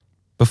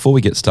Before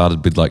we get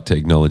started, we'd like to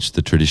acknowledge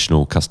the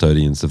traditional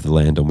custodians of the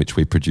land on which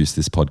we produce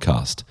this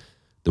podcast,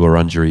 the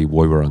Wurundjeri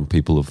Woiwurrung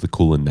people of the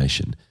Kulin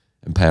Nation,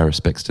 and pay our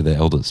respects to their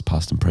elders,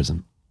 past and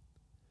present.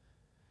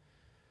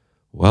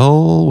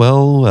 Well.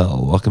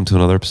 Welcome to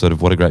another episode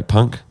of What a Great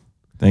Punk.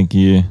 Thank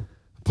you.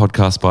 A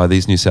podcast by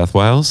These New South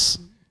Wales.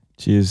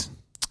 Cheers.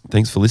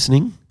 Thanks for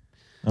listening.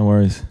 No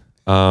worries.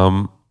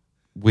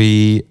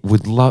 We'd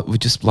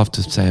just love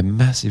to say a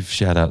massive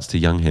shout outs to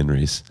Young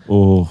Henry's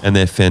and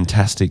their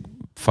fantastic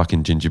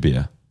fucking ginger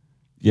beer.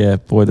 Yeah,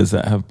 boy, does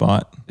that have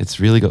bite. It's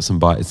really got some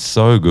bite. It's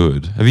so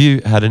good. Have you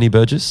had any,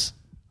 Burgess?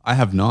 I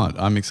have not.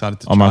 I'm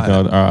excited to try Oh my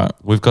God. it. All right.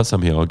 We've got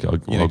some here. I'll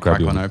grab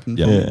crack you one open?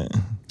 Yeah.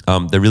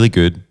 Yeah. They're really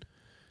good.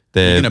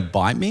 You're going to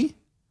bite me?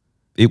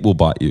 It will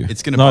bite you.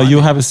 It's going to No, bite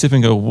you'll me. have a sip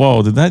and go,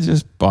 whoa, did that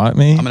just bite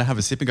me? I'm going to have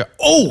a sip and go,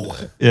 oh,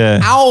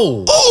 Yeah.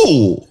 ow.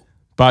 Oh!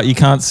 But you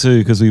can't sue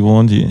because we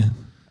warned you.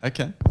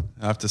 Okay.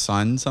 I have to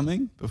sign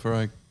something before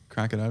I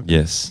crack it open?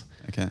 Yes.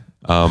 Okay.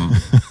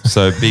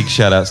 So big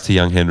shout outs to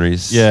Young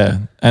Henry's. Yeah.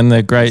 And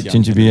they're great Young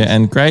ginger beer Henry's.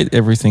 and great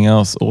everything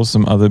else.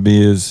 Awesome other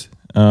beers.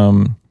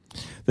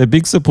 They're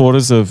big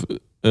supporters of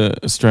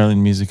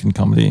Australian music and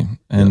comedy,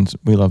 and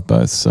we love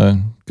both. So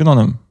good on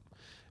them.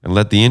 And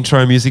let the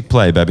intro music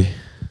play, baby.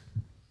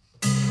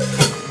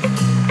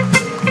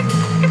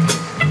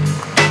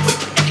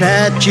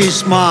 Catchy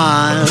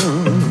smile,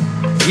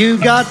 you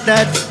got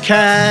that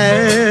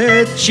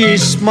catchy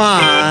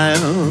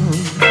smile.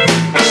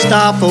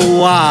 Stop a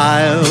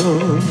while,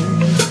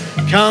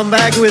 come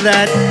back with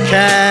that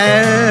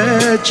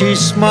catchy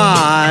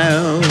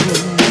smile.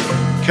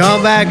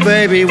 Come back,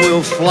 baby,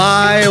 we'll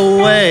fly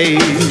away.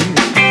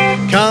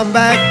 Come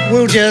back,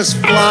 we'll just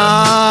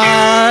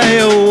fly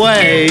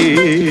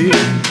away.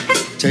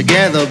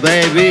 Together,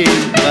 baby,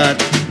 but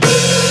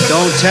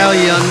don't tell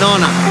your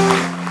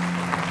nonna.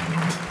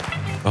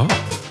 Oh,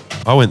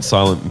 I went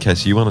silent in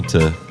case you wanted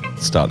to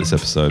start this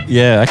episode.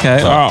 Yeah,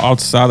 okay. All right, I'll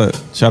start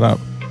it. Shut up.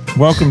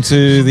 Welcome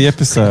to the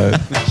episode.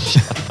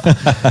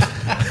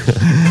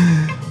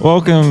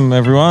 Welcome,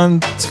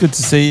 everyone. It's good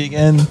to see you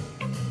again.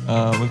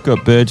 We've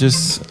got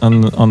Burgess on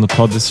the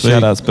pod this week.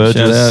 Shout outs,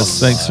 Burgess. Shout outs.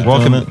 Thanks for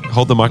Welcome. doing it.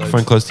 Hold the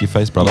microphone close to your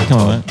face, brother. Come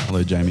on, mate.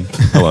 Hello, Jamie.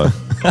 Hello.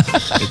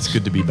 It's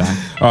good to be back.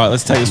 All right,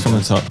 let's take this from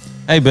the top.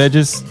 Hey,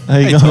 Burgess. How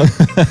you going?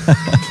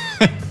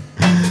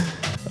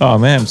 Oh,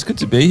 man, it's good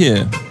to be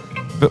here.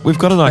 But we've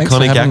got an Thanks for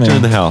iconic having actor me.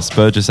 in the house,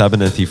 Burgess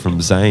Abernethy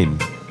from Zane.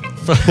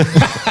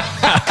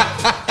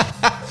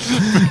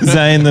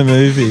 Zane the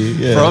movie.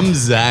 Yeah. From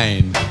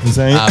Zane.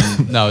 Zane.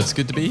 No, it's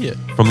good to be here.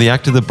 From the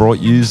actor that brought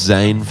you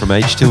Zane from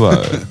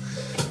H2O.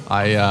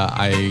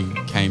 I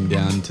came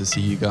down to see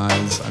you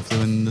guys. I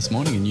flew in this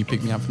morning and you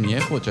picked me up from the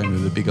airport, Jamie,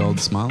 with a big old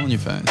smile on your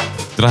face.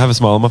 Did I have a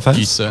smile on my face?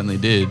 You certainly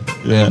did.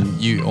 Yeah.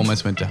 And you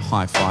almost went to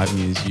high-five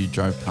me as you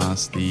drove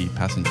past the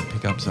passenger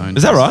pickup zone.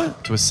 Is that right?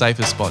 To a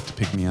safer spot to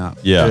pick me up.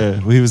 Yeah. Yeah,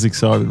 well, he was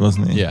excited,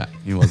 wasn't he? Yeah,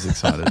 he was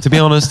excited. To be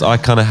honest, I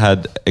kind of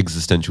had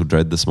existential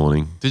dread this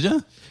morning. Did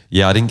you?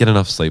 Yeah, I didn't get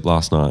enough sleep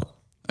last night.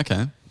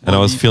 Okay. And I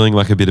was feeling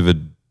like a bit of a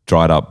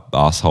dried up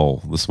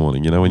asshole this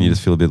morning. You know, when you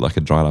just feel a bit like a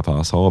dried up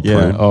asshole. A Yeah.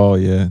 prune. Oh,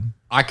 yeah.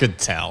 I could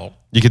tell.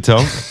 You could tell?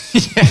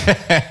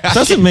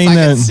 Doesn't mean I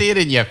that. can see it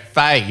in your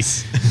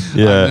face.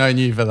 Yeah. I've known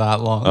you for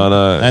that long. I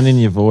know. And in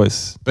your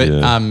voice. But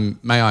Yeah.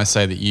 may I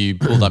say that you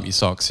pulled up your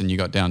socks and you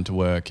got down to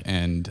work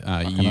and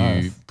you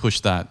oath.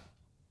 pushed that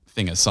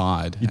thing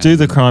aside. You do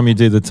the crime, you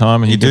do the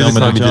time, and You you do get the on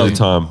with time, you job. do the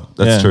time.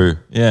 That's Yeah. true.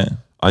 Yeah.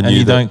 I and knew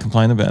you that- don't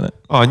complain about it.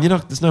 Oh, and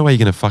there's no way you're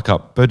going to fuck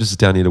up. Burgess is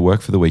down here to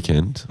work for the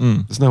weekend.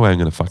 There's no way I'm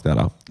going to fuck that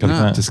up.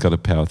 No. Just got to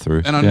power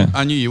through. And Yeah.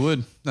 I knew you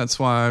would. That's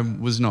why I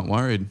was not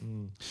worried.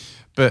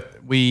 But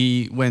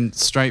we went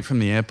straight from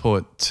the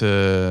airport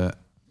to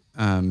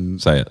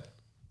Say it.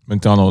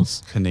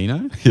 McDonald's.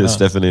 Panino. Yeah,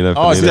 Stefanino.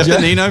 Oh, is Panino. it-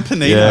 Stefanino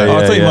Panino. Yeah, Oh,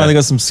 I thought you yeah. might have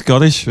got some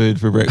Scottish food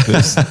for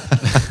breakfast.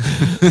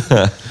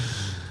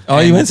 Oh,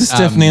 you And, went to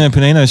Stefanino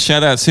Panino.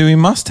 Shout out to we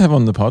must have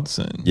on the pod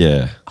soon.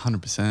 Yeah.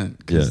 100%.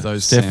 Because Yeah.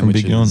 those Steph from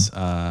Big sandwiches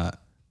are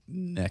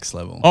next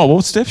level. Oh,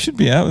 well, Steph should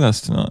be out with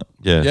us tonight.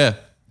 Yeah. Yeah.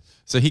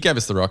 So he gave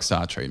us the rock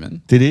star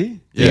treatment. Did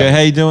he? Yeah. You go, how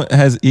you doing?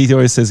 He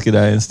always says good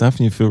day and stuff,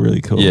 and you feel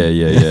really cool.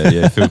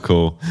 Yeah. Feel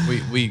cool.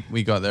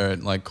 We got there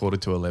at like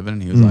 11:15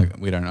 and he was like,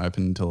 we don't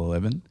open until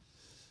 11.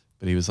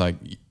 But he was like,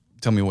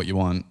 tell me what you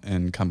want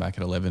and come back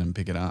at 11 and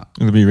pick it up.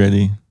 It'll be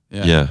ready.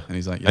 Yeah. And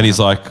he's like, And he's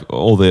like,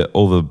 all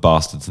the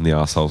bastards and the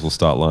assholes will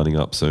start lining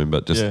up soon,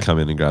 but just Yeah. come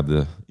in and grab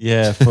the.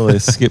 Yeah, fully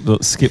skip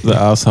the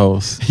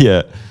assholes.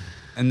 Yeah.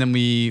 and then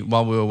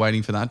while we were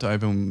waiting for that to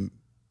open,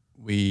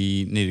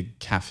 we needed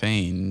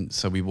caffeine.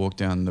 So we walked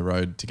down the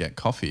road to get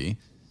coffee.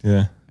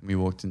 Yeah. And we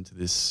walked into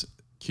this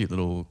cute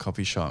little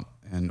coffee shop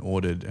and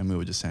ordered, and we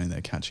were just standing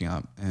there catching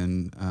up.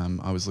 And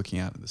I was looking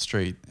out at the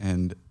street,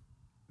 and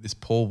this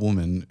poor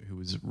woman who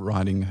was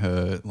riding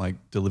her like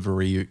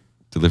Deliveroo,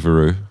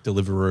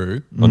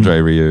 Andre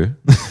Ryu.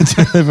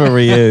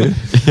 Delivery.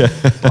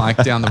 bike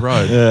down the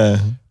road. Yeah.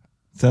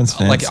 Sounds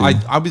fancy.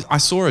 Like I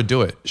saw her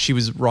do it. She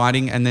was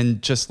riding and then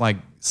just like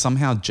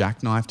somehow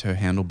jackknifed her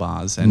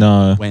handlebars and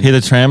No. Hit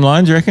a tram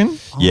line, do you reckon?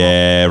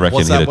 Yeah, I reckon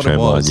Was that hit a what it tram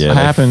line. was? Yeah, What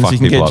they happens? fuck You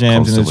can people get up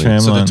jammed in the constantly. tram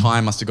So the line.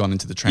 tire must have gone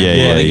into the tram. Yeah,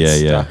 Yeah, yeah, they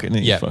get yeah. stuck and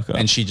then you Yeah, fuck up.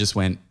 and she just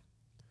went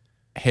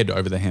head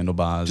over the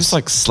handlebars. Just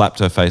like slapped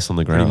her face on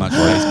the pretty ground. much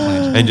face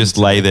planted and just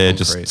into lay the there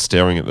concrete. just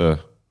staring at the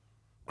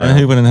And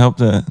who wouldn't help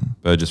that?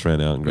 Burgess ran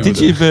out and grabbed Did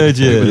her. you, We were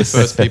the Burgess?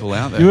 first people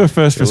out there. You were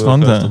first We were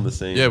responder. first on the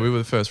scene. Yeah, we were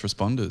the first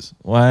responders.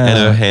 Wow. And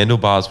her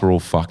handlebars were all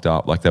fucked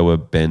up. Like they were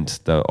bent,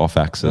 they were off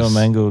They axis. were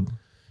mangled.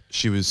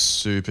 She was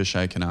super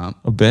shaken up.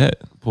 I bet.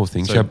 Poor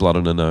thing. So- She had blood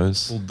on her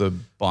nose. Pulled the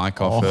bike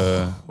off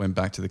her, went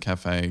back to the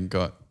cafe,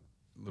 got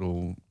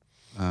little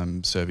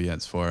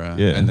serviettes for her,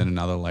 Yeah. and then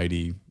another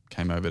lady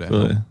came over to help.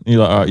 Really. You're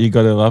like, all right, you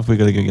got her, love. We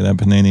got to go get our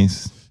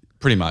paninis.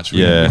 Pretty much.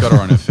 Yeah. We got her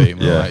on her feet.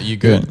 We were Yeah. like, you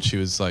good? Yeah. She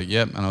was like,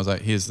 yep. And I was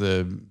like, here's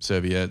the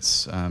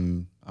serviettes.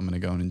 I'm going to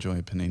go and enjoy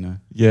a panino.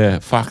 Yeah.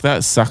 Fuck,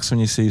 that sucks when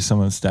you see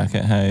someone stack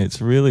it. Hey,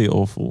 it's really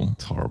awful.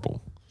 It's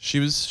horrible. She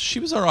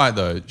was all right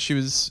though. She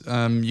was,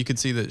 you could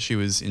see that she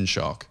was in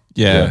shock.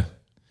 Yeah. Yeah.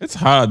 It's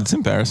hard. It's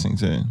embarrassing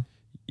too.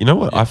 You know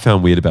what I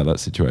found weird about that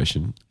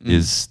situation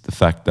is the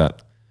fact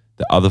that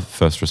the other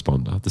first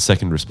responder, the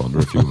second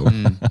responder, if you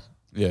will,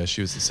 Yeah,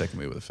 she was the second.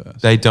 We were the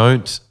first. they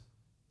don't,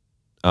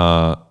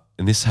 and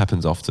this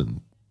happens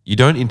often, you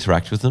don't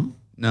interact with them.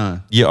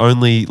 No. You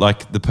only,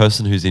 like, the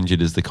person who's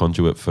injured is the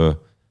conduit for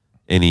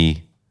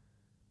any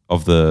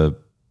of the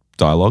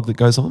dialogue that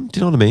goes on. Do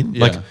you know what I mean?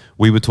 Yeah. Like,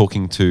 we were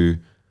talking to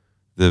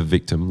the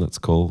victim, let's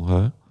call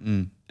her,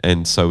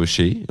 and so was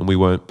she, and we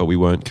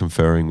weren't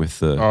conferring with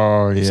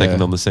the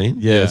second on the scene.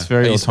 Yeah, Yeah. it's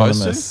very Are you supposed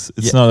autonomous.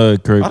 It's Yeah. not a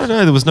group. I don't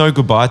know. There was no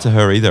goodbye to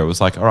her either. It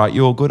was like, all right,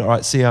 you're all good. All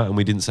right, see ya. And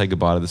we didn't say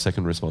goodbye to the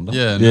second responder.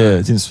 Yeah. Yeah,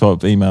 it didn't swap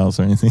emails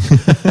or anything.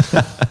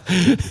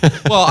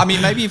 Well, I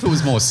mean, maybe if it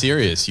was more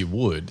serious, you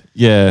would.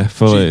 yeah,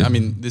 fully. I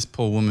mean, this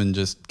poor woman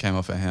just came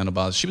off her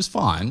handlebars. She was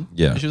fine.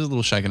 Yeah. She was a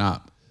little shaken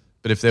up.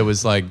 But if there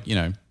was like,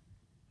 a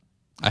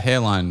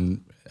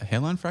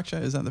hairline fracture,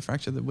 is that the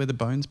fracture where the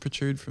bones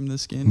protrude from the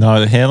skin? no,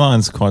 the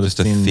hairline's quite Just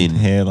a a thin, thin-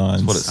 hairline.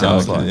 that's what it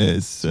sounds So, like. yeah,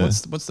 it's So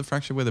what's the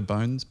fracture where the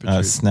bones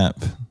protrude?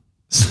 snap.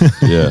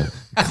 Yeah.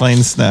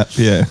 Clean snap,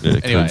 yeah. Yeah,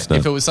 Anyway, clean snap.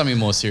 if it was something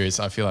more serious,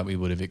 I feel like we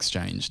would have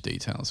exchanged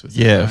details with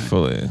Yeah, her.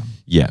 fully.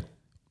 Yeah.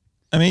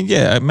 I mean,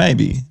 yeah,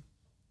 maybe.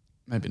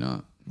 Maybe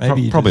not.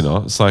 Maybe you Probably just-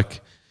 not. It's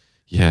like,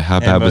 yeah, how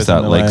Hand bad was both in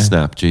that the leg way.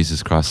 snap?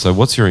 Jesus Christ. So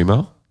what's your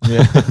email?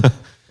 Yeah.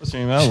 What's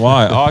your email?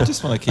 Why? Oh, I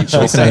just want to keep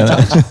talking Stay in about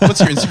it. touch. What's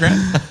your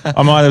Instagram?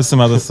 I might have some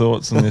other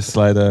thoughts on this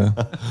later.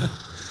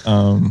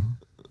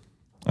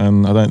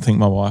 And I don't think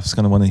my wife's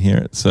going to want to hear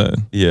it. So do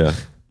Yeah.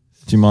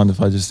 you mind if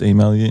I just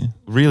email you?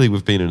 Really,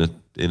 we've been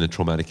in a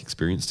traumatic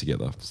experience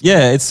together.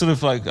 Yeah, it's sort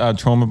of like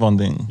trauma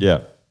bonding. Yeah.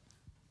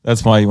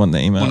 That's why you want the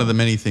email. One of the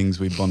many things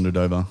we bonded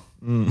over.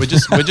 We're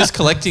just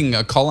collecting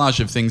a collage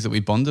of things that we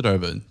bonded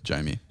over,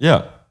 Jamie.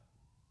 Yeah.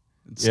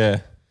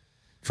 yeah.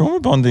 Trauma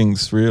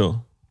bonding's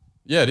real,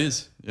 Yeah, it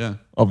is. Yeah.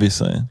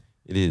 obviously.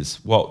 It is.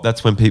 Well,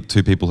 that's when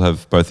two people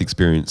have both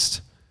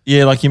experienced.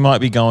 Yeah, like you might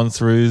be going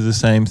through the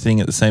same thing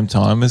at the same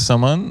time as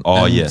someone.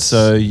 Oh, and yes.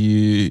 So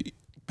you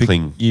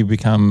Cling. you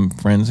become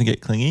friends and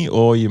get clingy,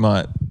 or you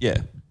might, I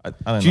don't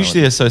It's know.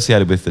 usually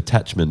associated with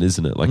attachment,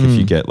 isn't it? Like if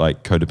you get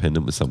like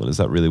codependent with someone, is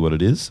that really what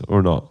it is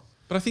or not?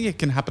 But I think it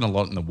can happen a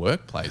lot in the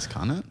workplace,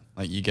 can't it?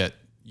 Like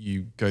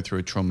you go through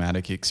a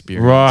traumatic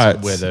experience, Right.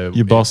 whether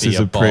Your boss it be is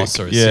a a boss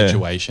prick. or a Yeah.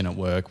 situation at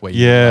work where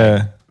you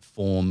Yeah.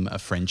 form a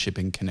friendship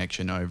and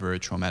connection over a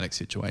traumatic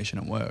situation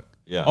at work.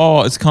 Yeah.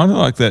 Oh, it's kind of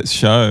like that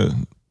show.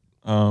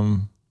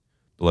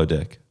 Below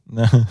deck.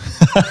 No.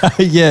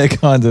 Yeah,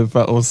 kind of,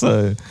 but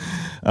also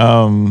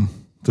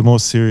the more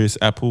serious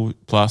Apple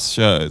Plus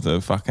show, the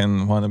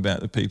fucking one about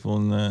the people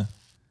in the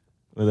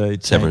where they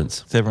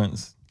Severance.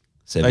 Severance.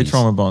 They 70s.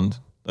 trauma bond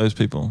those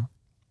people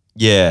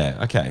Yeah.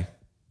 Okay.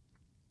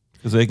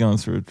 because they're going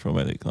through a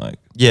traumatic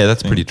Yeah,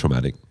 that's pretty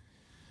traumatic.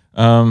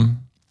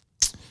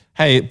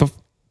 Hey,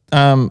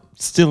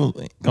 still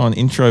going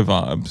intro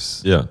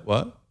vibes. Yeah.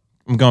 What?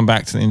 I'm going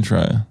back to the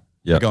intro.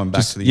 Yeah. Going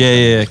back to the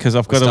Yeah, because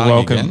I've got to starting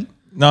welcome. again?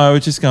 No, we're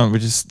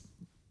just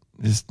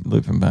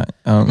looping back.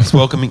 It's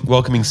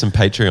welcoming some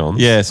Patreons.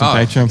 Yeah, some Oh,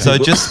 Patreon. So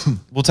people. just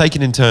we'll take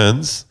it in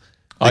turns.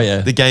 yeah.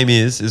 The game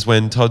is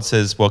when Todd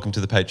says welcome to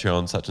the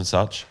Patreon such and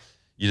such,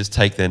 you just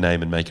take their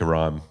name and make a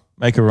rhyme.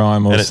 Make a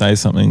rhyme or And it- say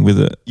something with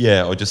it.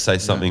 Yeah, or just say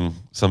something,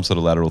 some sort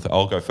of lateral thing.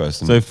 I'll go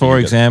first. and So, for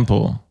you go.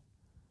 example,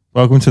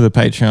 welcome to the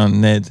Patreon,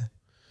 Ned.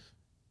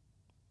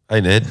 Hey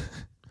Ned,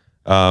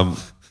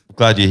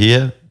 glad you're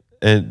here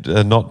and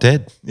not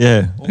dead.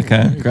 Yeah.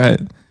 Okay. Great.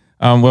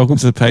 Welcome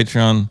to the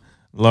Patreon,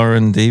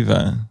 Lauren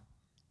Devo.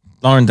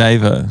 Lauren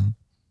Daver.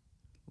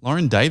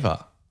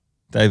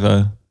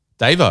 Davo.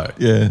 Davo.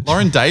 Yeah.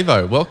 Lauren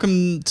Davo.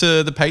 Welcome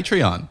to the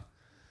Patreon.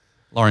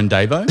 Lauren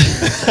Davo.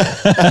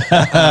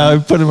 I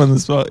put him on the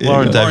spot. Yeah,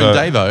 Lauren go. Davo.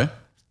 Lauren Davo.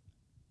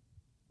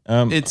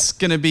 Um, It's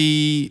going to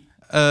be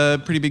a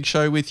pretty big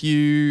show with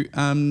you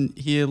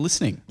here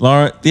listening.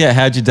 Lauren. Yeah.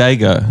 How'd your day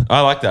go?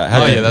 I like that.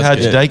 Oh, yeah, that's how'd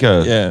your good. day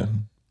go? Yeah.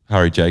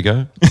 Harry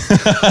Jago.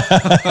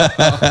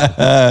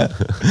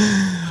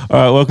 All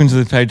right. Welcome to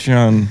the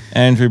Patreon,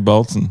 Andrew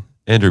Bolton.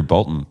 Andrew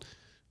Bolton.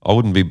 I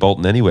wouldn't be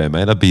bolting anywhere,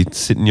 mate. I'd be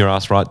sitting your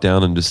ass right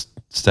down and just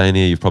staying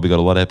here. You've probably got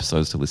a lot of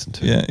episodes to listen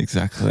to. Yeah,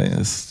 exactly.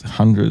 There's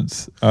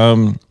hundreds.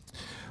 Welcome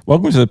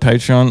to the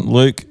Patreon,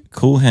 Luke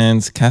Cool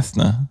Hands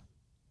Kathner.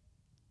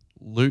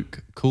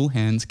 Luke Cool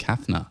Hands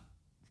Kathner.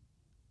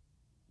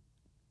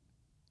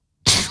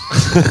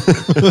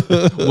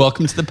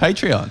 Welcome to the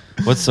Patreon.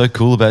 What's so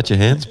cool about your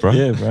hands, bro?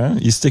 Yeah, bro.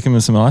 You stick them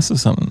in some ice or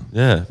something.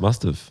 Yeah,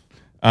 must have.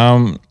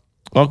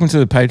 Welcome to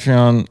the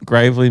Patreon,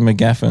 Gravely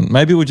McGaffin.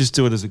 Maybe we'll just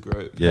do it as a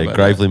group. How Yeah, about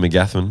Gravely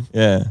McGaffin.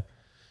 that?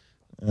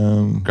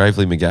 Yeah.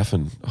 Gravely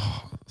McGaffin.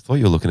 Oh, I thought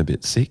you were looking a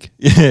bit sick.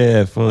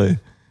 Yeah, fully.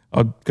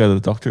 I'd go to the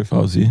doctor if I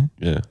was you.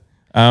 Yeah.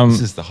 Um,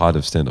 This is the height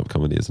of stand-up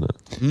comedy, isn't it?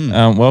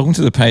 welcome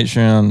to the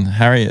Patreon,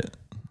 Harriet.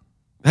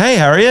 Hey,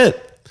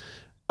 Harriet.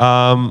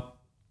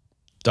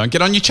 Don't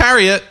get on your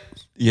chariot.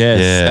 Yes,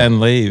 Yeah. and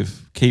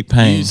leave. Keep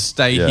paying. You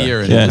stay Yeah.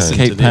 here and Yes, listen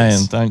keep to paying.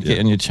 this. Don't get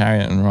in your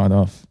chariot and ride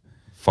off.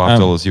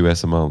 $5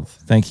 US a month.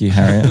 Thank you,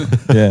 Harriet.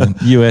 Yeah,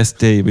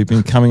 USD. We've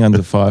been coming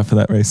under fire for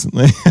that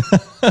recently.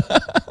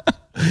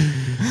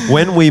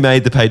 When we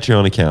made the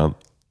Patreon account,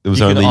 there was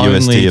You can only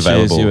USD choose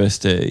available.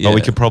 USD. Yeah. But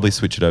we could probably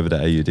switch it over to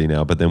AUD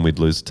now, but then we'd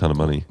lose a ton of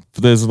money.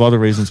 There's a lot of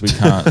reasons we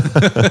can't.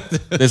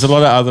 There's a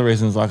lot of other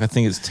reasons. Like I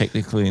think it's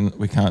technically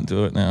we can't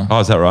do it now.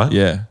 Oh, is that right?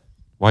 Yeah.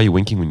 Why are you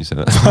winking when you say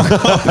that?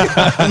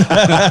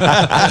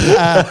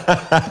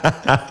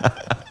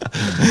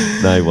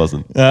 No, he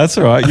wasn't. No, that's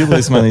all right. You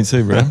lose money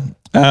too, bro.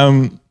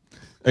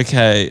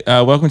 Okay.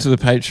 Welcome to the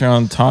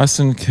Patreon,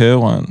 Tyson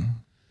Kerwan.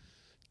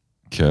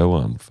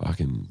 Kerwan,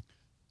 fucking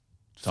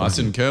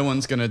Tyson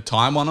Kerwin's going to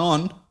tie one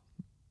on.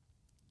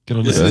 get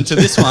on Listen your to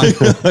this one.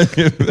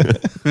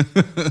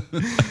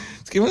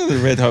 Let's give one to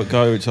the red hot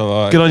guy, which I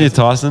like. Good on you,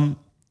 Tyson.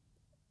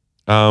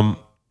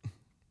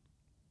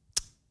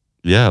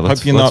 Yeah,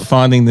 Hope you're not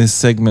finding this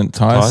segment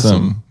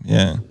tiresome.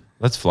 Yeah.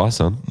 Let's fly,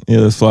 son. Yeah,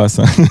 let's fly,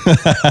 son.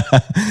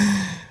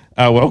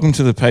 Welcome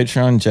to the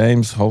Patreon,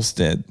 James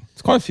Holstead.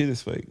 It's quite a few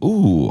this week.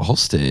 Ooh,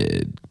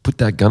 Holstead. Put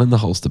that gun in the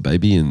holster,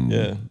 baby, and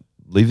Yeah.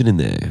 leave it in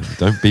there.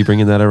 Don't be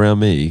bringing that around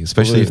me,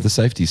 especially Well, if the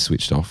safety's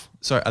switched off.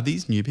 So are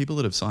these new people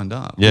that have signed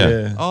up?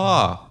 Yeah.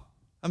 Oh,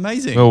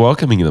 amazing. We're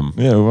welcoming them.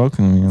 Yeah, we're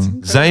welcoming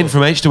him. Zane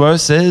from H2O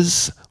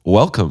says,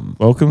 welcome.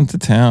 Welcome to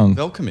town.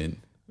 Welcome in.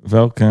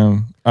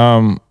 Welcome.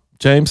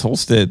 James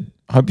Holstead.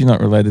 I hope you're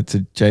not related to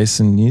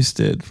Jason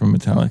Newsted from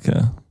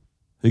Metallica,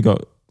 who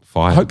got.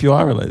 Fire. I hope you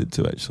are related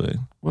to actually,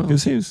 Well.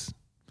 because he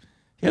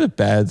had a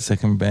bad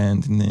second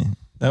band, didn't he?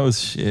 That was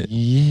shit.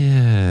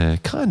 Yeah,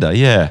 kinda,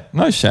 yeah.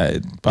 No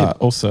shade, but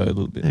also a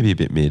little bit. Maybe a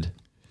bit mid.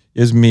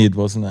 It was mid,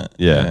 wasn't it?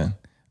 Yeah.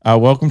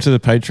 Welcome to the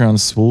Patreon,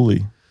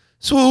 Swooly.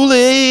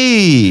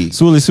 Swooly!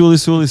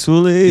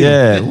 Swooly.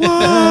 Yeah.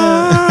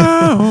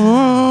 Whoa.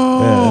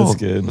 Yeah, that's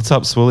good. What's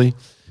up, Swooly?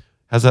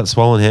 How's that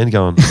swollen hand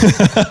going?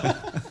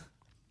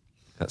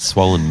 That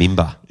swollen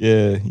member.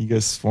 Yeah, you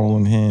got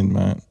swollen hand,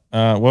 mate.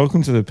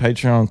 Welcome to the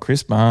Patreon,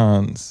 Chris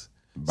Barnes.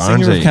 Singer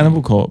Barnesy. of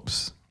Cannibal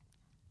Corpse.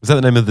 Was that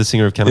the name of the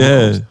singer of Cannibal Yeah.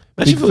 Corpse?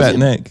 Imagine Big if it was fat him.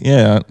 neck.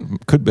 Yeah,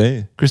 could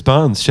be. Chris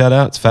Barnes, shout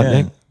out. It's Fat Yeah,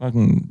 Neck.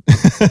 fucking.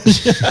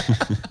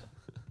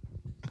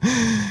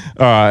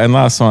 All right, and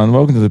last one.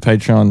 Welcome to the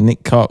Patreon,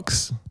 Nick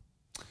Cox.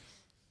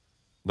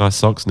 Nice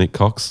socks, Nick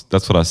Cox.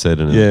 That's what I said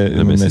in In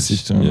a the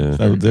message. to him. Yeah,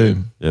 That'll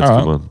do. yeah, it's a All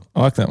good right. one.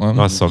 I like that one.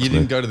 Nice socks, You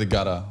didn't mate. go to the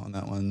gutter on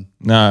that one.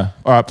 No.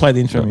 All right, play the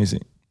intro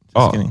music. Just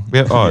Oh, kidding.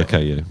 yeah,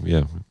 okay,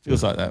 yeah.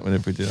 Feels like that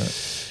whenever we do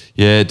that.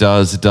 Yeah, it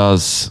does. It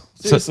does.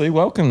 So, Seriously,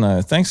 welcome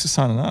though. Thanks for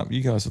signing up.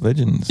 You guys are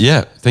legends.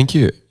 yeah, thank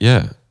you.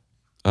 Yeah.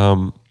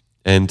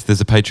 And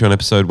there's a Patreon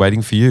episode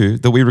waiting for you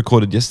that we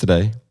recorded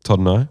yesterday, Todd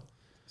and I.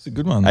 It's a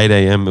good one. 8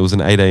 a.m. It was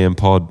an 8 a.m.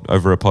 pod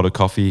over a pot of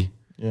coffee,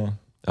 Yeah.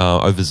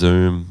 over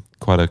Zoom.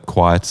 Quite a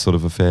quiet sort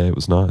of affair. It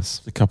was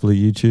nice. A couple of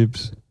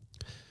YouTubes.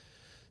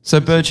 So,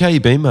 Burge, how you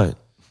been, mate?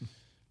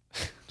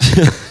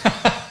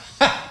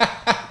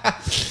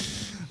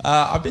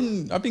 I've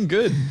been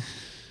good.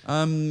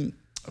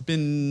 I've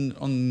been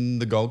on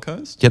the Gold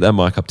Coast Get that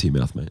mic up to your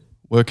mouth, mate.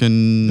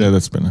 working. Yeah,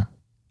 that's better.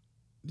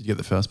 Did you get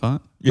the first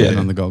part? Yeah. Working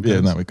on the Gold Coast.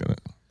 Yeah, no, we got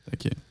it.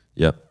 Thank you.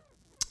 Yep.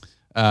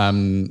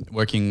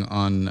 Working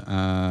on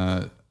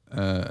a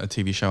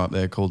TV show up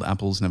there called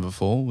Apples Never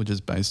Fall, which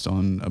is based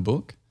on a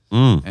book.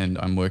 And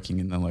I'm working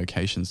in the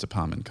locations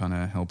department, kind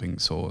of helping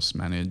source,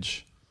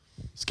 manage,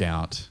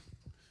 scout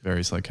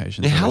various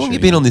locations. Now, that how we're long have you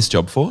shooting been on this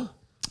job for?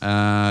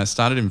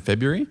 Started in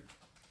February.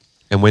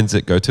 And when's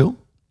it go till?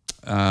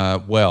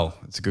 Well,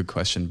 it's a good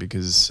question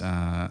because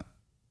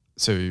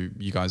so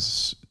you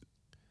guys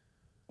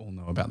all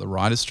know about the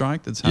writer's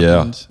strike that's Yeah.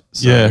 happened.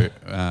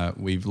 So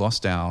we've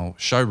lost our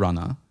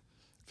showrunner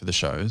for the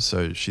show,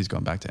 so she's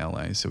gone back to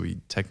LA. So we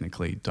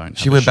technically don't.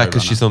 She went back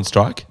because she's on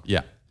strike?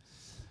 Yeah.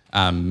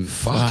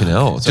 Fucking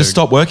hell. So- Just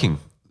stop working.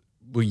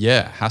 Well,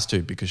 yeah, it has to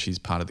because she's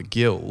part of the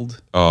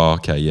guild. Oh,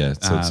 okay, yeah.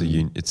 So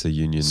it's a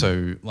union.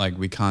 So like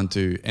we can't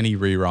do any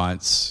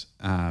rewrites.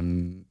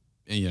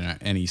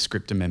 Any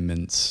script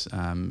amendments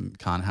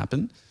can't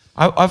happen.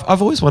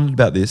 I've always wondered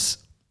about this.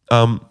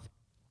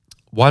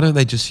 Why don't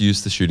they just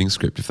use the shooting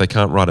script? If they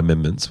can't write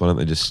amendments, why don't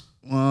they just...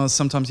 Well,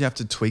 sometimes you have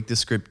to tweak the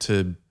script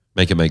to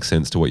Make it make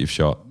sense to what you've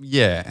shot.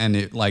 Yeah, and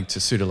it like to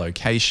suit a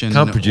location.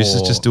 Can't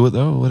producers just do it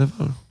though, or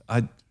whatever?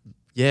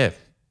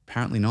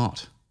 Apparently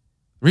not.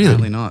 Really?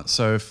 Apparently not.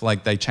 So if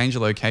like they change a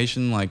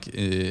location, like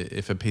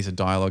if a piece of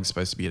dialogue is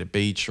supposed to be at a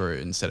beach or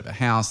instead of a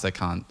house, they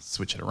can't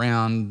switch it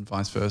around,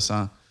 vice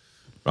versa.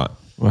 Right.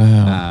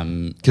 Wow.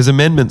 Because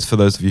amendments, for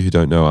those of you who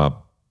don't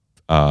know,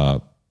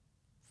 are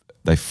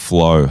they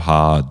flow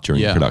hard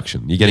during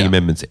production. You're getting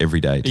amendments every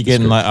day. You're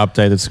getting like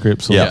updated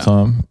scripts all the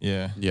time.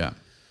 Yeah. Yeah.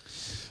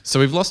 So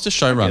we've lost a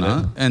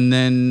showrunner, and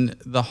then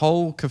the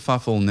whole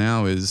kerfuffle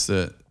now is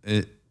that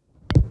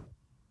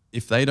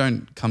if they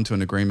don't come to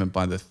an agreement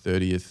by the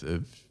 30th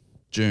of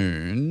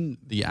June,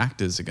 the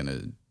actors are going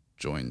to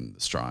join the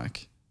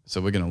strike.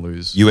 So we're going to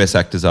lose. US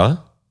actors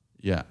are?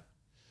 Yeah.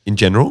 In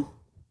general?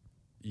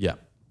 Yeah.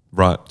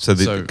 Right. So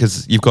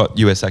because you've got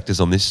US actors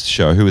on this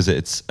show. Who is it?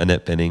 It's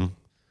Annette Bening.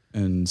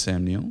 And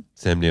Sam Neill.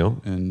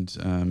 And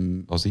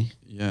Aussie.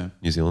 Yeah.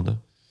 New Zealander.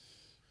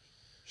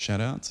 Shout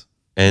outs.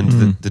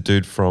 And the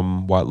dude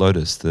from White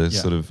Lotus, the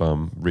sort of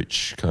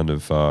rich kind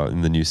of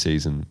in the new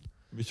season.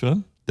 Which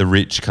one? The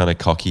rich kind of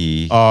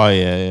cocky. Oh,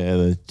 yeah.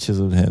 The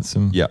chiseled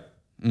handsome. Yeah.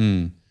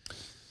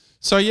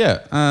 So,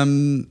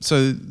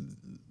 so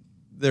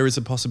there is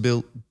a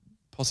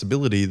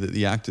possibility that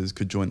the actors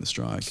could join the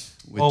strike.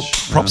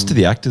 Which, props to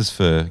the actors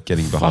for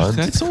getting behind.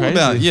 It's all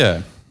about,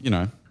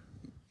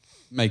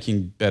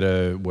 making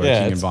better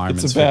working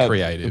environments for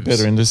creatives. A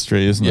better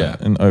industry, isn't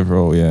it? And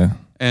overall,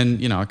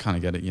 And, I kind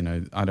of get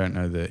it. I don't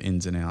know the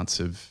ins and outs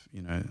of,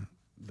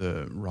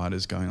 the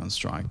writers going on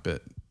strike,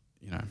 but,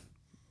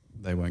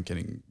 they weren't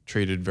getting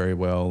treated very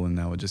well and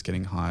they were just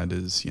getting hired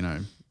as,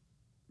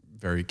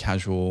 very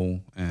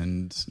casual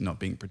and not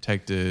being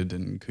protected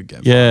and could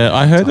get fired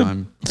I heard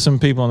time. Some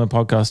people on the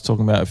podcast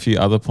talking about a few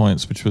other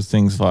points, which was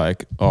things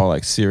like,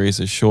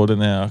 series are shorter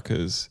now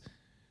because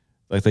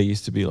like they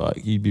used to be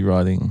like you'd be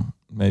writing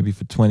maybe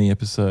for 20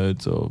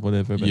 episodes or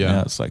whatever, but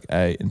now it's like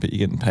 8, but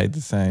you're getting paid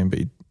the same, but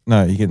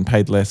you're getting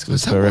paid less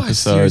because per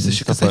episode.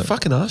 Because they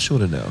fucking are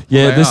shorter now.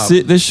 Yeah,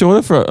 they're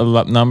shorter for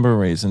a number of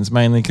reasons,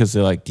 mainly because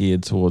they're like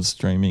geared towards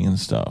streaming and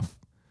stuff.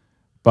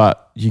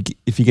 But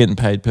if you're getting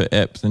paid per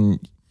ep, then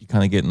you're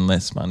kind of getting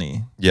less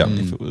money. Yeah. Than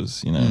if it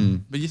was,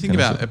 But you think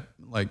about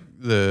like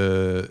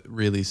the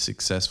really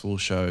successful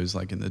shows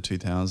like in the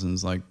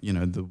 2000s, like,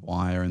 The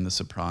Wire and The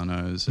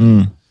Sopranos.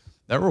 And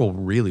they were all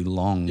really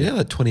long. Yeah,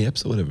 like 20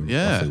 eps or whatever.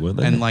 Yeah. Roughly, weren't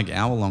they? And like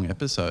hour-long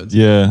episodes.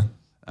 Yeah.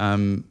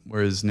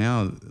 Whereas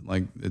now,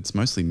 like, it's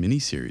mostly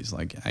miniseries,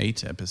 like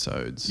 8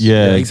 episodes.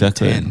 Yeah, 8 to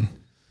exactly. 10.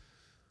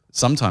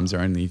 Sometimes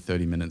they're only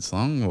 30 minutes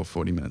long or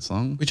 40 minutes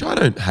long. Which I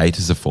don't hate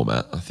as a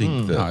format. I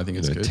think that, I think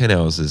it's good. 10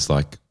 hours is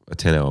like a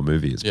 10-hour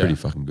movie. It's pretty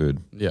fucking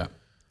good. Yeah.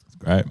 It's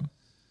great.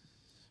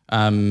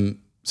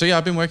 So,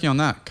 I've been working on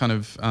that, kind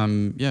of,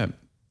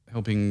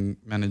 helping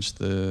manage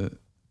the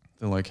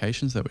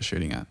locations that we're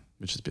shooting at,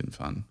 which has been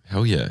fun.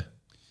 Hell yeah.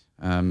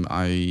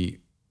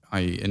 I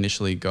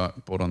initially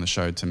got brought on the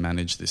show to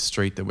manage this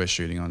street that we're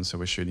shooting on. So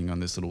we're shooting on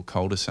this little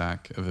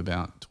cul-de-sac of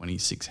about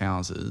 26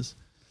 houses,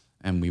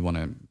 and we want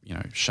to,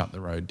 shut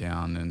the road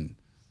down and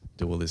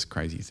do all these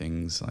crazy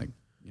things like,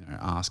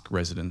 ask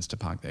residents to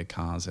park their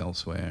cars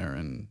elsewhere.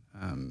 And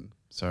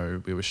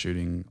so we were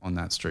shooting on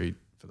that street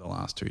for the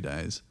last 2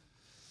 days.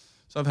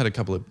 So I've had a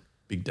couple of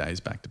big days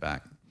back to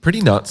back.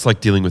 Pretty nuts,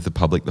 like dealing with the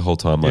public the whole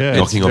time, like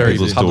knocking on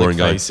people's door and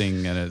going.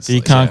 And it's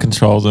you can't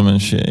control them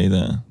and shit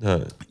either.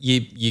 No.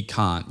 You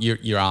can't.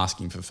 You're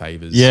asking for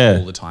favors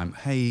all the time.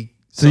 Hey,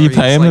 so you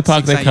pay them to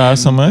park their car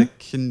somewhere?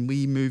 Can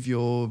we move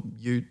your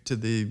ute to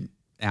the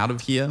out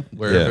of here,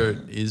 wherever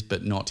it is,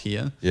 but not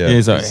here? Yeah,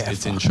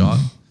 it's in shot.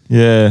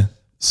 Yeah.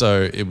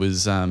 So it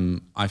was.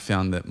 I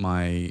found that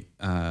my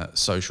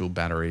social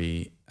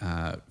battery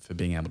for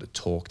being able to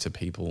talk to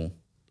people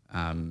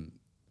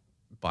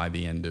by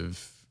the end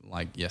of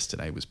like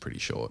yesterday was pretty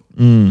short.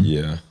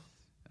 Yeah.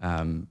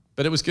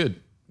 But it was good.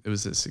 It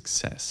was a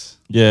success.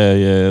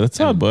 Yeah. That's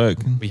hard work.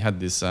 We had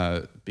this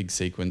big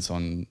sequence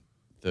on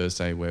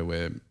Thursday where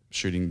we're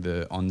shooting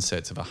the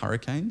onsets of a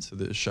hurricane. So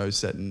the show's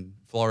set in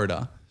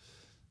Florida,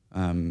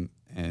 and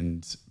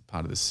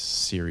part of the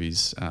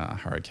series, a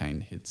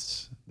hurricane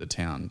hits the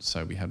town.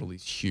 So we had all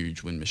these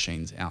huge wind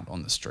machines out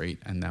on the street,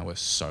 and they were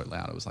so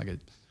loud. It was like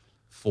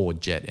 4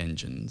 jet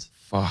engines.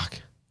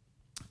 Fuck.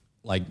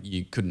 Like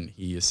you couldn't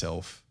hear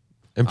yourself.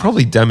 And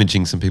probably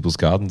damaging some people's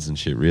gardens and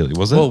shit, really,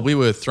 was it? Well, we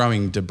were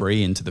throwing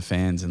debris into the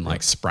fans and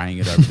like spraying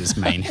it over this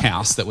main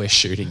house that we're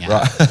shooting at.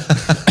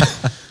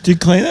 Right. Do you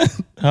clean it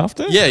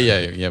after?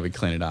 Yeah, we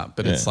clean it up.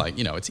 But it's like,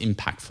 it's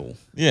impactful.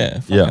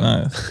 Yeah,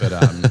 nice.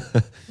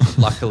 But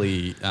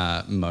luckily,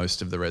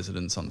 most of the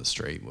residents on the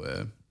street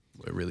were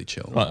really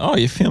chill. Like, oh,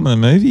 you're filming a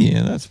movie?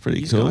 Yeah, that's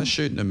pretty cool. Guys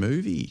shooting a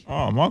movie.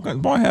 Oh,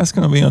 my house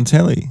going to be on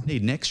telly.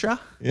 Need an extra?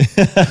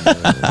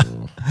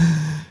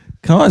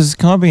 Can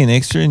I be an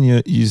extra in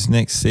your use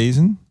next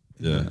season?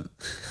 Yeah.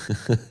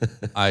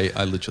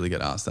 I literally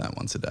get asked that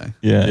once a day.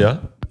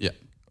 Yeah. Yeah.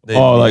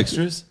 Like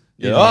extras?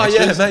 Yeah. Oh,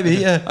 yeah, maybe,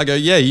 yeah. I go,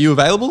 yeah, you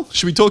available?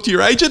 Should we talk to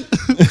your agent?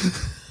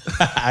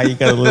 You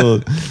got a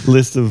little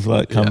list of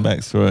like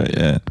comebacks for it,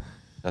 yeah.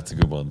 That's a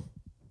good one.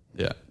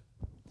 Yeah.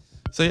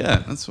 So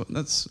yeah, that's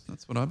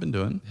what I've been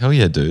doing. Hell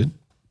yeah, dude.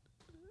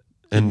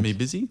 And me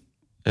busy.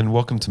 And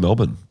welcome to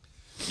Melbourne.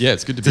 Yeah,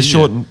 it's good to It's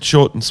be a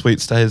short and sweet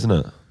stay, isn't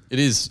it? It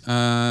is.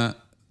 A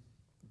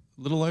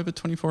little over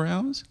 24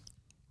 hours.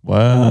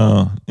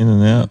 Wow. In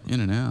and out. In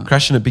and out.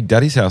 Crashing at Big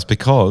Daddy's house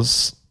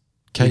because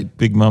Kate,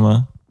 Big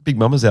Mama. Big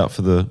Mama's out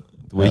for the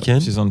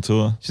weekend. She's on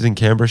tour. She's in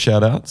Canberra.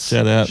 Shout outs.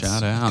 Shout outs.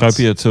 Shout outs.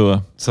 Copia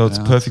tour. So it's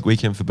a perfect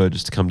weekend for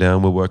Burgess to come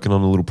down. We're working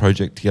on a little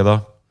project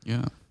together.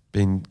 Yeah.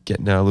 Been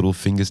getting our little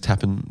fingers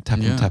tapping Been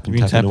away.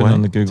 tapping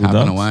on the Google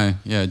Tapping Docs. away.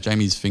 Yeah,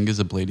 Jamie's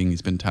fingers are bleeding.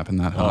 He's been tapping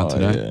that hard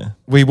today. Yeah.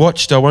 We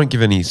watched, I won't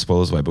give any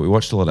spoilers away, but we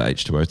watched a lot of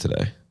H2O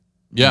today.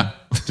 Yeah.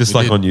 Just we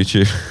like did. on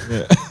YouTube.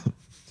 Yeah.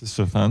 Just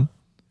for fun.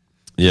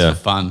 Yeah. For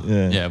fun.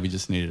 Yeah. Yeah, we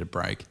just needed a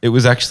break. It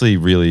was actually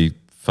really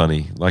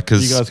funny. Like, You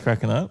cause guys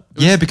cracking up?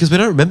 yeah, because we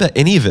don't remember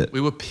any of it.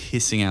 We were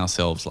pissing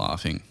ourselves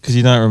laughing. Because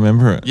you don't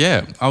remember it.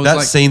 Yeah. I was That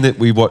like, scene that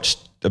we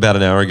watched about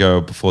an hour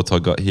ago before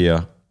Todd got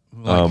here.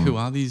 who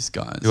are these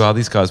guys? Who are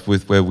these guys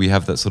with where we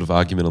have that sort of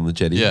argument on the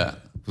jetty? Yeah.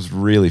 It was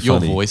really Your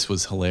funny. voice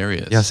was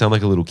hilarious. Yeah, I sound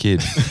like a little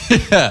kid.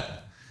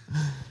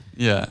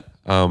 Yeah.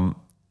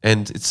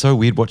 And it's so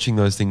weird watching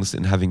those things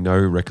and having no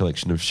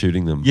recollection of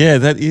shooting them. Yeah,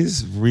 that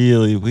is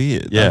really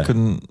weird. Yeah. I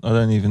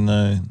don't even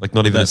know. Like not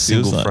what even that a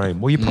single feels like. frame.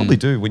 Well, you probably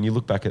do. When you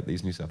look back at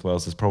these New South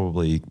Wales, there's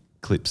probably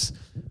clips,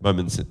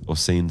 moments or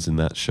scenes in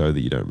that show that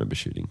you don't remember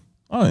shooting.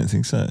 I don't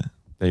think so.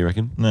 Don't you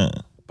reckon? No.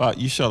 But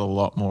you shot a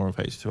lot more of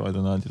H2O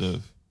than I did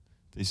of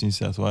these New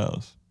South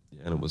Wales.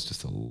 Yeah, and it was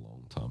just a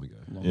long time ago.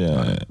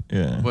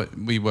 Yeah. What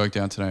we worked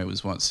out today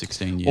was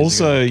 16 years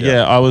Also,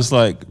 ago. I was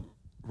like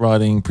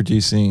writing,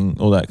 producing,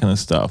 all that kind of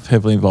stuff,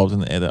 heavily involved in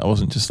the edit. I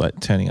wasn't just like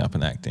turning up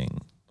and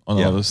acting on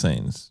a lot of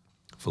scenes.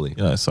 Fully.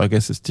 You know, so I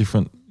guess it's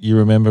different. You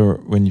remember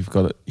when you've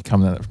got it, you're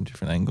coming at it from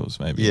different angles,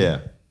 maybe. Yeah.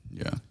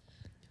 Yeah.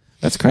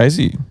 That's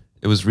crazy.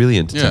 It was really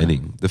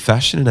entertaining. The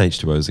fashion in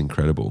H2O is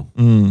incredible.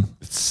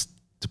 It's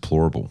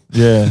deplorable.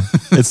 Yeah.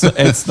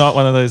 it's not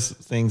one of those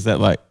things that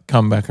like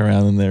come back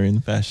around and they're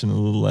in fashion a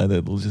little later.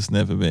 It'll just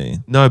never be.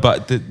 No,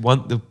 but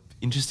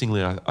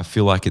interestingly, I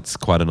feel like it's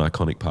quite an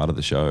iconic part of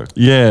the show.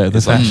 Yeah.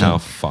 It's like how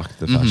fucked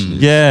the fashion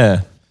is.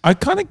 Yeah. I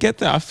kind of get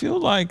that. I feel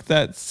like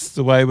that's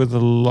the way with a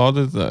lot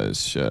of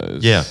those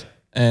shows. Yeah.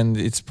 And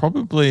it's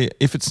probably,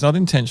 if it's not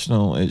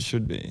intentional, it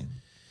should be.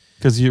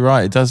 Because you're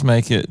right, it does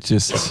make it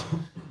just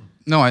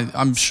No,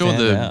 I'm sure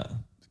stand the out.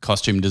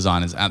 costume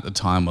designers at the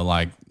time were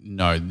like,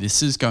 no,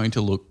 this is going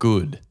to look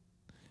good.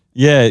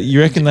 Yeah,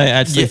 you reckon they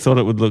actually Yeah. thought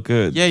it would look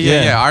good?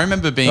 Yeah. I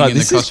remember being Like, in the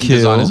this is costume cool.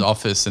 designer's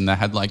office and they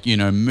had like,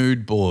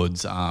 mood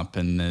boards up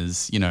and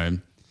there's,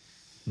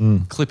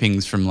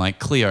 clippings from like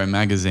Clio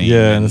magazine.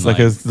 Yeah, and it's like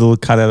a little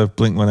cutout of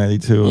Blink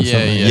 182 or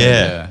something.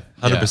 Yeah.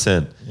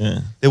 100%. Yeah.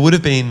 There would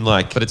have been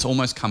like, But it's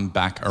almost come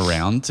back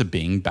around to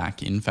being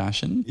back in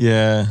fashion.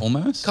 Yeah.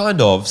 Almost. kind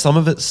of. Some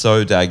of it's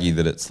so daggy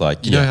that it's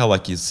like, you know Yeah. how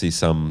like you see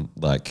some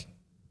like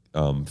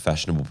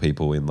fashionable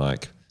people in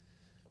like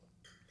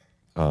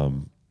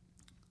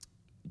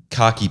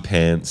khaki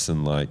pants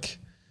and like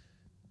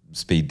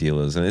speed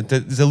dealers, and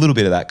there's a little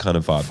bit of that kind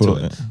of vibe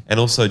to it, and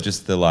also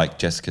just the like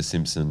Jessica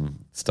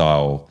Simpson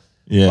style,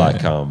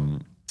 like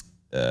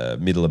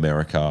middle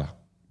America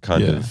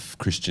kind of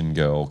Christian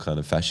girl kind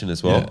of fashion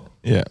as well.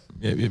 Yeah.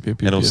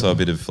 And also a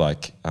bit of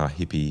like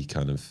hippie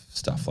kind of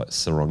stuff, like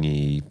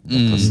sarongi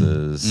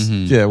necklaces.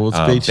 Yeah, well, it's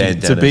beachy.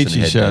 It's a bandanas and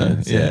beachy show.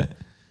 headbands, Yeah.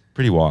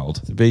 Pretty wild.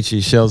 It's a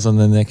beachy, shells on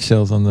the neck,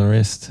 shells on the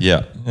wrist.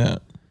 Yeah. Yeah.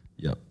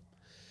 Yep.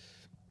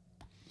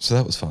 So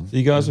that was fun.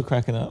 You guys were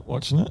cracking up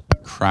watching it?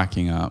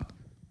 Cracking up.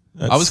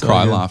 That's I was so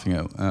cry good. laughing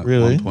at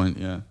Really? one point.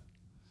 Yeah.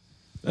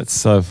 That's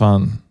so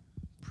fun.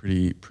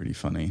 Pretty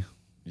funny.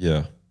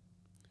 Yeah.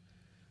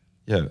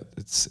 Yeah,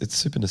 it's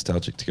super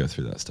nostalgic to go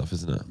through that stuff,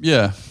 isn't it?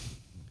 Yeah.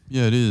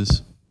 Yeah, it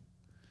is.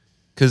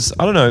 Because,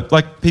 I don't know,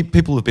 like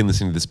people who've been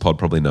listening to this pod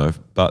probably know,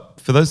 but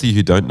for those of you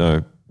who don't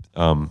know,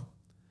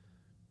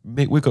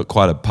 we've got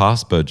quite a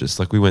past, Burgess.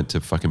 Like we went to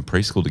fucking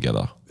preschool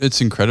together.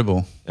 It's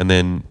incredible. And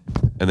then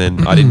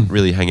I didn't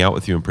really hang out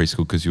with you in preschool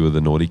because you were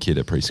the naughty kid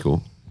at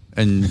preschool.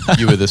 And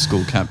you were the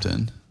school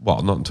captain.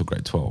 Well, not until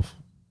grade 12.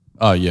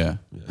 Oh, yeah.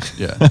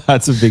 Yeah.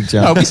 That's a big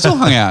jump. No, we still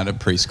hung out at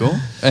preschool.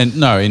 And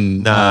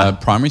in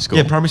primary school.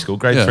 Yeah, primary school.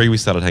 Grade Yeah. 3 we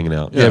started hanging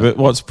out. Yeah, but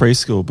what's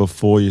preschool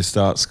before you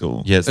start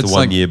school? Yeah, it's the It's 1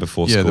 like- year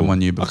before school. Yeah, the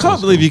 1 year I before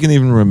can't believe you can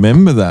even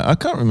remember that. I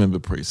can't remember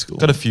preschool.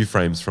 Got a few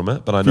frames from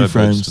it, but I Few know Burgess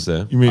frames. was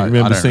there. You I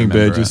remember don't seeing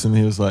remember Burgess it. and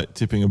he was like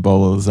tipping a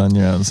bowl of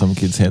lasagna out on some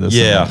kid's head or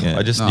Yeah, something?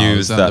 I just No, knew I it was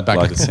was at that the back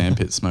like of the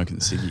sandpit smoking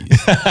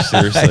ciggies.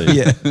 seriously,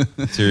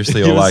 Yeah.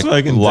 seriously, He or was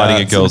like smoking lighting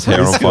a darts girl's in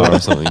hair on preschool. fire or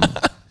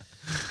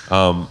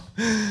something.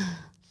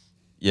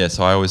 Yeah,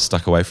 so I always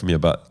stuck away from you.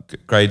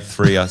 But grade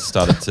 3, I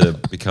started to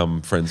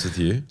become friends with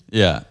you.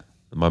 Yeah.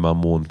 And my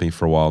mum warned me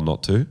for a while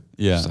not to.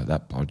 Yeah. She's like,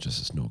 that Burgess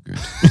is not good.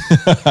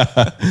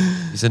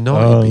 He's a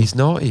naughty. He's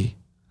naughty.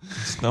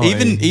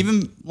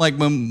 Even like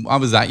when I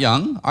was that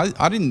young, I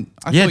thought you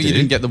dude.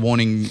 didn't get the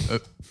warning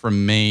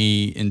from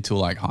me until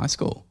like high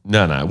school.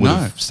 No, it would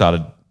have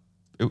started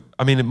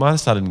It might have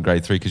started in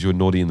grade 3 because you were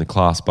naughty in the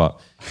class, but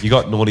you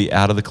got naughty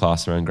out of the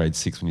class around grade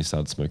 6 when you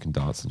started smoking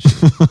darts and shit.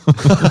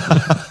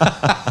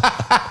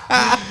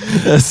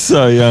 That's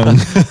so young.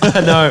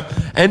 I know.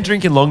 And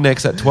drinking long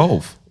necks at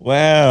 12.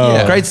 Wow.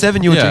 Yeah. Grade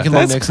 7, you were drinking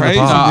long That's necks crazy,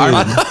 in the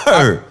pub.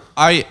 dude.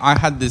 I know. I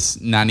had this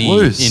nanny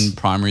Loose. in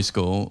primary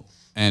school,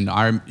 and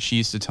she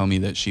used to tell me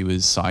that she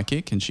was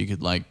psychic and she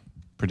could like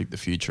predict the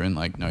future and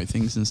like know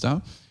things and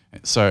stuff.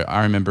 So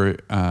I remember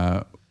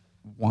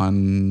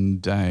one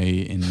day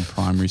in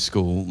primary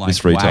school, like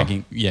Miss Rita.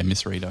 wagging. Yeah,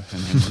 Miss Rita. Her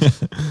name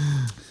was.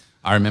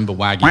 I remember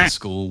wagging at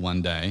school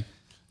one day,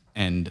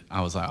 and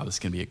I was like, "Oh, this is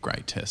gonna be a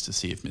great test to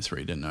see if Miss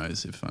Rita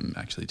knows if I'm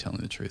actually telling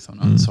the truth or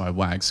not." So I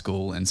wagged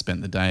school and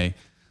spent the day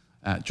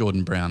at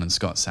Jordan Brown and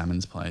Scott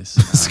Salmon's place.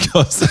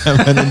 Scott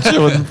Salmon and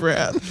Jordan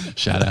Brown.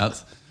 Shout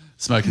outs.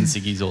 Smoking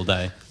ciggies all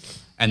day.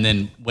 And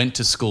then went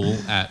to school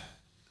at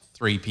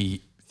 3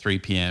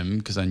 p.m.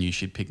 because I knew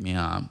she'd pick me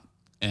up.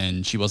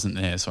 And she wasn't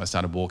there, so I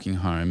started walking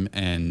home.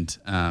 And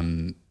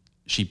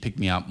she picked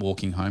me up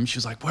walking home. She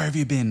was like, "Where have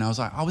you been?" And I was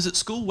like, "I was at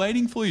school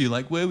waiting for you.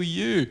 Like, where were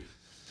you?"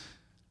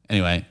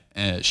 Anyway,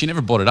 she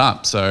never brought it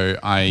up. So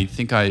I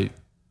think I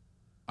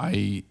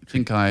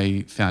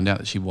found out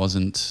that she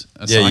wasn't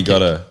a psychic. Yeah, you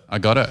got her. I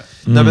got her.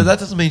 No, but that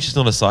doesn't mean she's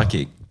not a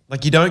psychic.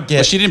 Like you don't get.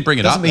 Well, she didn't bring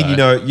it doesn't up, mean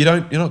though.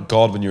 you're not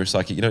God when you're a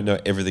psychic. You don't know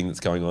everything that's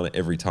going on at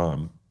every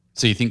time.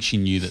 So you think she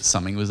knew that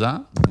something was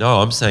up? No,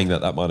 I'm saying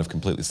that might have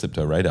completely slipped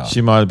her radar. She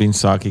might have been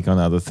psychic on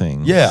other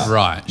things. Yeah,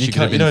 Right. You She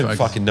could have been don't focused.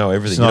 fucking know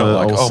everything. She's You're not not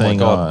like, an oh my all-seeing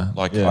god, eye.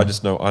 like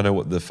Yeah. I know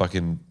what the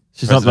fucking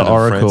She's not the president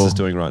of France oracle. is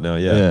doing right now.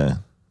 Yeah, Yeah.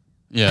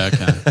 Yeah,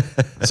 okay.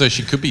 So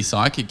she could be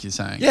psychic, you're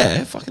saying?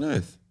 yeah, fucking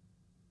oath.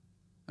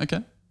 Okay.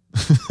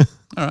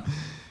 All right.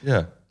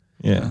 Yeah,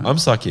 Yeah. I'm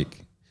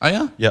psychic. Oh,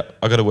 yeah? Yeah,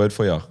 I got a word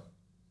for you.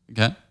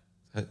 Okay.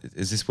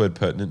 Is this word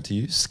pertinent to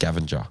you?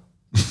 Scavenger.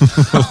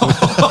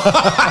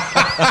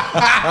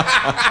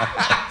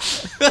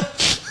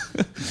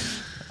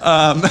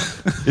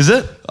 Is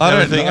it? I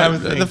don't think- know. I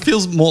would think. That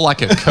feels more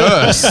like a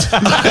curse.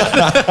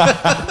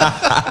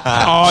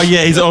 Oh,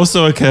 yeah. He's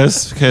also a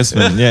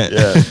curseman. Yeah.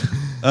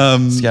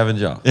 Yeah.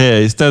 Scavenger.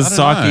 He does I don't know.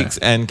 psychics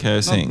and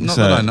cursing. Not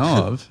so. that I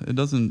know of. It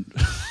doesn't.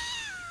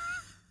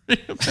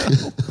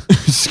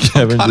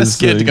 Scavengers. Kind of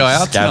scared to go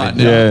out tonight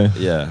now.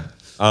 Yeah.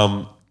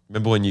 Yeah.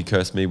 Remember when you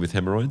cursed me with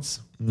hemorrhoids?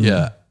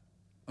 Yeah.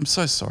 I'm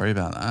so sorry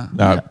about that.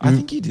 No, Yeah, I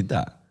think you did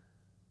that.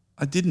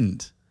 I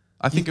didn't.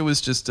 I think it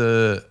was just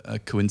a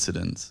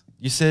coincidence.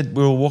 You said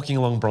we were walking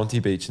along Bronte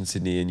Beach in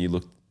Sydney, and you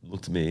looked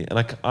at me, and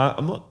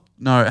I'm not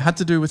No, it had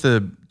to do with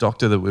a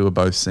doctor that we were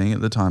both seeing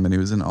at the time, and he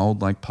was an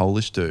old, like,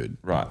 Polish dude.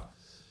 right.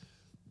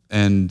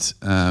 And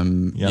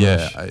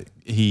Janusz.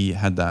 he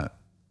had that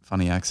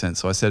funny accent.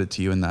 So I said it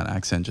to you in that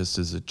accent just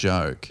as a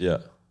joke. Yeah.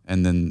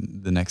 And then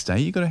the next day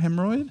you got a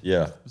hemorrhoid?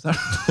 Yeah. Was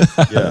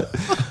that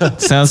Yeah.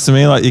 Sounds to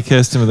me like you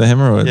cursed him with a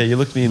hemorrhoid. Yeah. You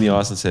looked me in the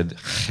eyes and said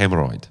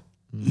hemorrhoid,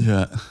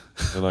 Yeah.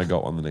 and I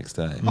got one the next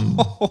day.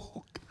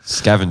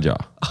 Scavenger.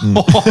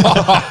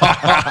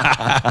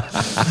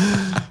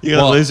 You're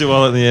going to lose your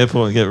wallet in the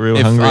airport and get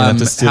real hungry and have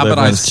to steal how about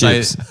I everyone's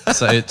chips.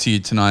 say it to you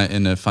tonight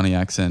in a funny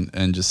accent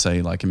and just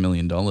say like $1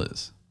 million,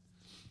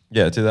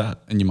 Yeah, do that.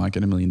 and you might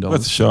get $1 million.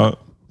 What's a shot?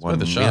 worth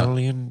 $1 a shot.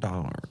 million.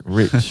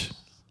 Rich.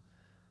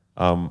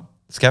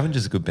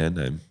 Scavenger's a good band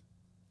name.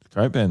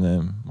 Great band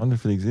name. Wonder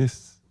if it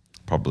exists.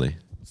 Probably.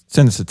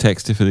 Send us a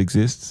text if it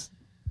exists.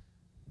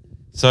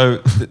 So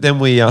then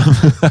we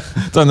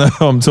Don't know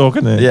how I'm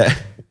talking there. yeah.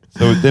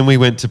 So then we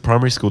went to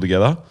primary school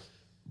together,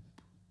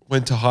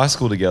 went to high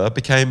school together,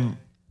 became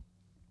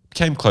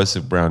close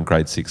around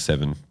grade 6,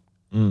 7.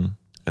 And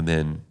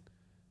then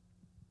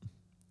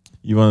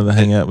You wanted to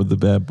hang out with the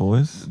bad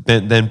boys?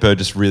 then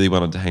Burgess really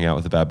wanted to hang out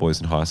with the bad boys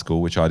in high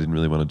school, which I didn't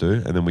really want to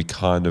do. And then we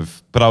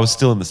but I was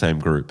still in the same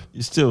group,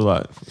 You're still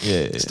like,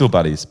 yeah. still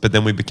buddies. But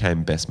then we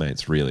became best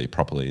mates really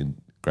properly in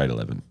grade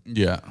 11.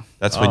 Yeah.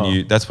 That's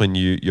when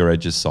your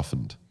edges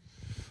softened.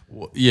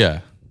 Yeah.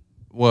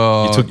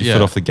 Well, You took your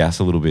foot off the gas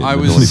a little bit. I in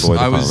the naughty was boy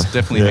I was department.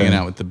 definitely Yeah. hanging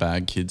out with the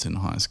bad kids in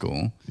high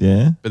school,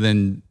 Yeah? but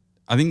then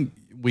I think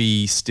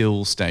we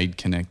still stayed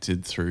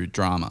connected through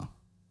drama.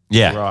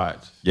 Yeah. Right.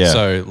 Yeah.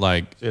 So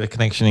like You had a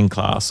connection in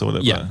class or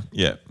whatever. Yeah.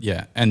 Yeah.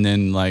 yeah, and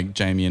then like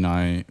Jamie and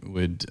I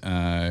would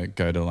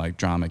go to like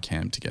drama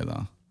camp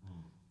together.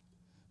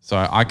 So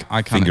I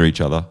kind Finger of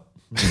each other.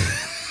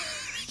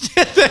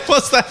 there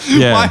was that.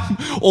 Yeah.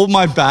 All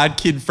my bad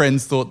kid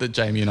friends thought that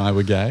Jamie and I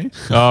were gay.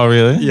 Oh,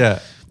 really? Yeah.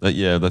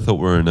 Yeah, they thought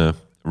we were in a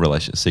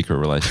secret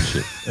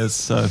relationship. That's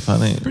so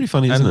funny. Pretty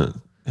funny, isn't it?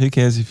 Who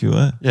cares if you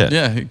were?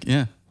 Yeah.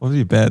 Yeah. What are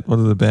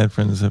the bad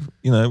friends have?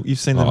 You know, you've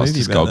seen the Oh, it's movie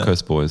just about Gold that.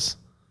 Coast boys.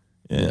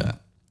 Yeah.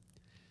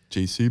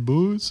 GC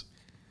boys.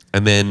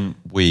 And then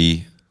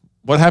we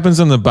What happens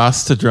on the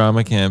bus to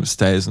drama camp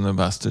stays on the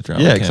bus to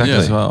drama camp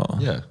as well.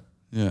 Yeah.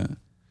 Yeah.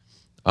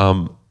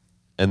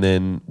 And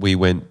then we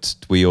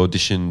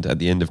auditioned at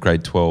the end of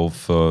grade 12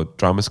 for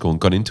drama school and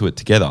got into it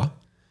together,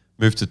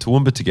 moved to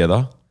Toowoomba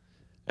together.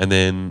 And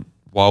then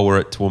while we're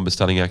at Toowoomba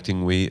studying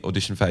acting, we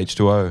auditioned for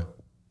H2O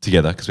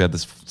together because we had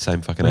this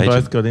same fucking We agent.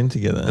 both got in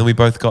together. And we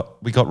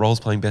got roles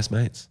playing best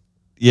mates.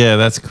 Yeah,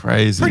 that's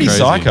crazy. Pretty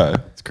psycho.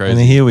 It's crazy.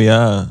 And here we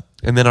are.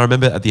 And then I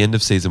remember at the end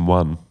of season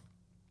 1,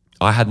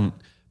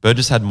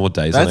 Burgess had more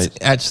days on That's it.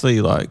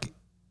 actually like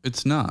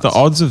It's nuts. the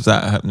odds of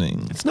that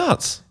happening It's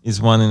nuts.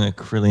 is 1 in a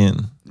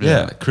trillion.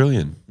 Yeah,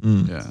 Krillian.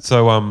 Yeah.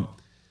 So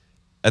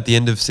at the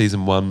end of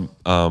season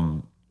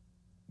 1,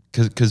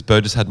 because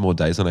Burgess had more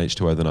days on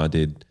H2O than I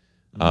did,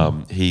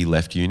 he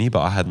left uni,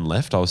 but I hadn't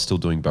left. I was still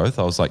doing both.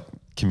 I was like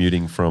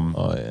commuting from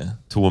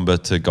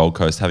Toowoomba to Gold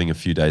Coast, having a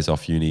few days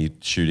off uni,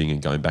 shooting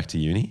and going back to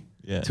uni.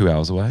 Yeah. 2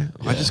 hours away.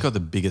 I just got the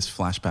biggest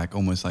flashback,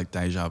 almost like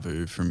deja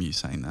vu from you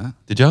saying that.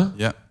 Did you?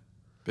 Yeah.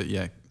 But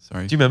yeah,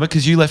 sorry. Do you remember?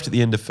 Because you left at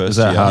the end of first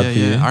that year. hard? Yeah, for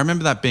you? I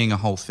remember that being a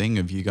whole thing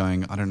of you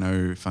going, I don't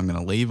know if I'm going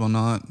to leave or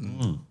not.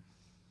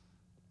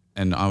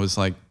 And I was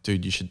like,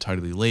 dude, you should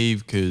totally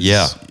leave because,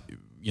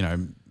 you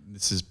know,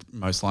 this is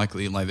most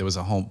likely, like there was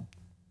a whole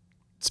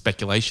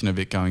speculation of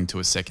it going to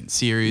a second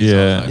series.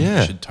 Yeah. Like,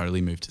 Yeah. You should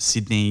totally move to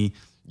Sydney.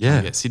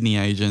 Yeah. Get Sydney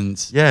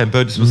agents. Yeah, and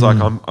Burgess was like,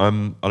 I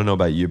don't know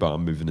about you, but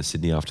I'm moving to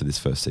Sydney after this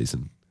first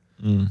season.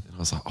 And I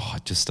was like, I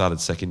just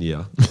started second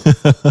year.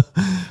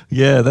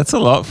 Yeah, that's a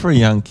lot for a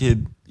young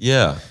kid.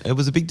 Yeah, it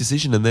was a big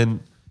decision. And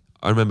then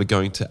I remember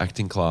going to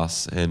acting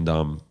class and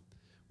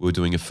we were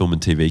doing a film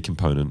and TV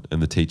component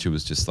and the teacher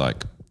was just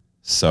like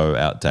so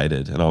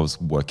outdated and I was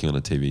working on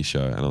a TV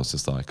show and I was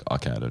just like,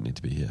 okay, I don't need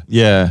to be here.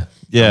 Yeah.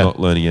 Yeah. I'm not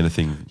learning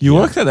anything. You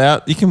here. work that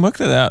out. You can work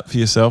that out for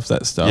yourself,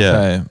 that stuff.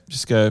 Yeah. Hey?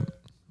 Just go,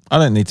 I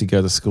don't need to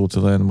go to school to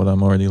learn what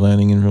I'm already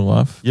learning in real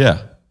life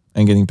Yeah,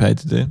 and getting paid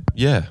to do.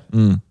 yeah.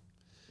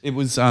 It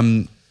was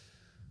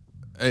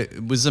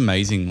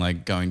amazing,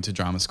 like going to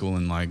drama school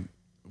and like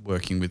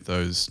working with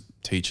those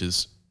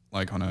teachers,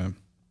 like on a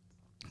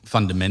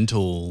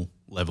fundamental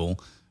level,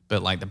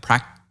 but like the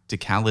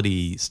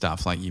practicality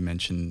stuff, like you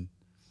mentioned,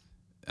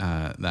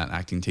 that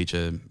acting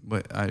teacher.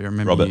 I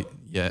remember, Robert.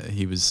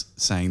 he was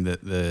saying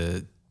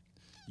that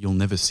you'll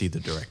never see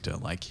the director.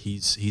 Like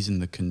he's in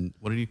the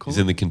what did you call He's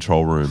it? in the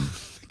control room.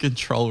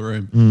 Control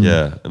room.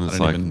 Yeah, and I it's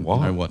don't like, even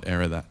what? know what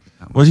era that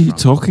What are you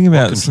talking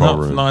about? It's control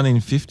not room?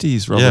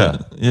 1950s,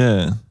 Robert.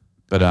 Yeah.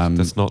 But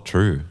That's not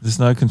true. There's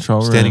no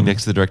control room. Standing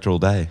next to the director all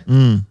day.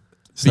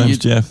 His name's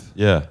Jeff.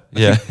 Yeah,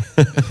 yeah.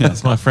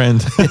 That's my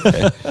friend.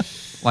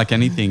 like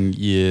anything,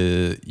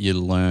 you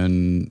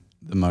learn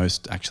the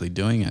most actually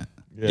doing it.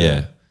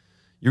 Yeah.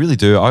 You really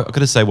do. I got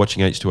to say,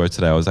 watching H2O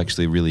today, I was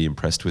actually really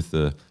impressed with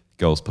the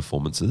girls'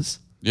 performances.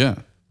 Yeah.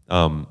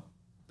 They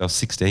were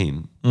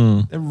 16.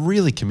 They're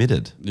really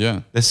committed.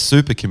 Yeah. They're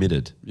super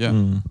committed.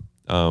 Yeah.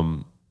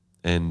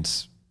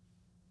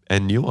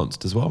 And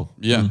nuanced as well.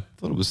 Yeah.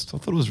 I thought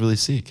it was really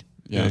sick.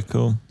 Yeah.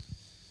 Cool.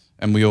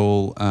 And we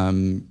all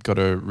got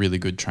a really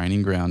good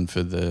training ground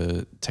for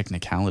the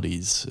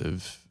technicalities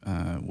of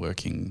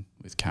working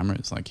with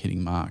cameras, like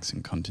hitting marks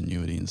and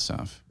continuity and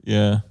stuff.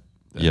 Yeah.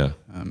 Yeah.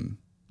 You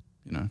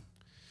know.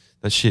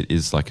 That shit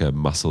is like a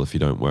muscle. If you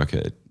don't work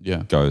it,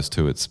 Yeah. goes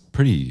to. It's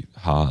pretty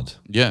hard,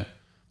 Yeah.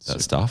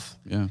 that stuff.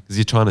 Yeah. Because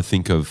you're trying to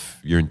think of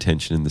your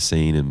intention in the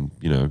scene and,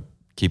 you know,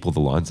 keep all the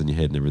lines in your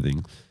head and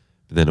everything.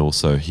 But then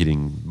also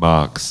hitting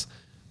marks,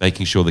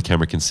 making sure the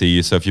camera can see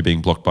you. So if you're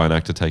being blocked by an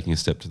actor taking a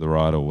step to the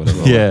right or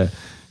whatever. Yeah.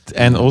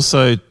 And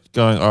also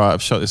going, all right,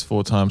 I've shot this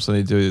 4 times, so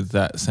they do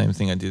that same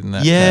thing I did in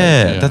that.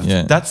 Yeah,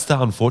 take. that's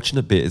the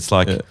unfortunate bit. It's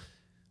like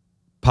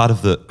part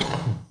of the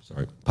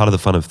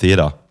fun of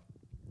theatre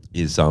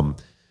is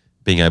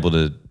being able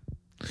to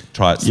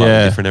try it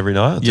slightly different every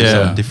night, do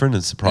something different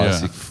and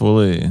surprise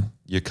Fully.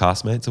 your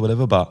castmates or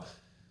whatever. But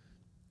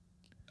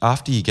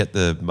after you get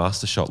the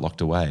master shot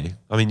locked away,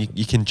 I mean,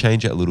 you can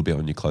change it a little bit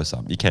on your close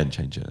up. You can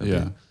change it, a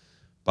bit.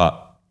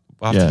 But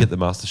after you get the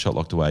master shot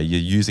locked away,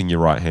 you're using your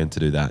right hand to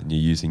do that, and you're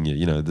using your,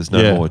 you know, there's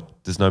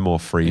no more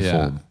free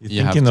form. You're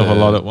You have thinking of a to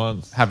lot at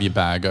once. Have your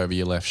bag over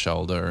your left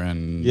shoulder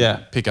and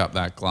pick up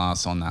that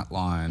glass on that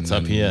line. It's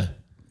up here.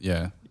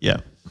 Yeah.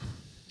 Yeah.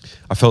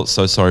 I felt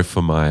so sorry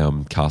for my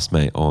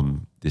castmate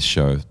on this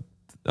show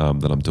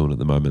that I'm doing at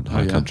the moment,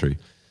 High Country,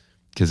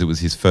 because it was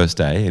his first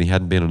day and he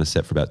hadn't been on a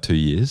set for about 2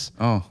 years.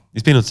 Oh.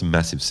 He's been on some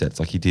massive sets,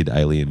 like he did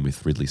Alien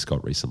with Ridley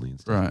Scott recently and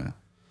stuff.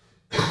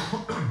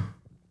 Right.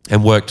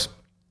 And worked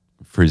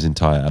for his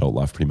entire adult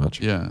life pretty much.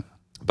 Yeah.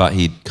 But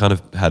he'd kind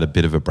of had a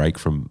bit of a break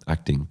from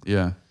acting.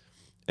 Yeah.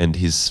 And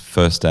his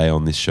first day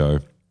on this show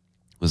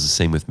was a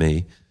scene with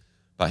me,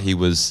 but he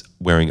was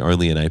wearing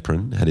only an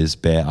apron, had his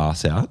bare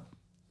ass out.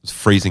 It was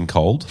freezing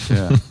cold.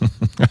 Yeah.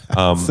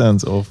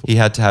 Sounds awful. He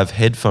had to have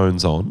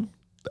headphones on,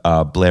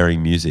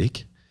 blaring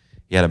music.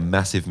 He had a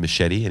massive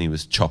machete and he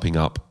was chopping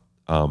up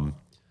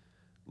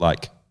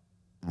like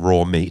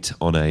raw meat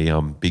on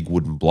a big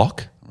wooden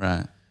block.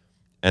 Right.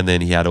 And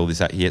then he had all this.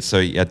 So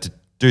he had to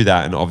do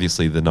that, and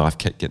obviously the knife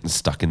kept getting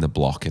stuck in the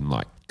block and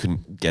like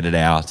couldn't get it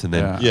out. And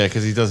then Yeah,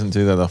 because he doesn't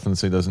do that often,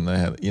 so he doesn't know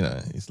how to, you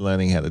know, he's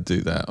learning how to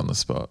do that on the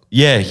spot.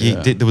 he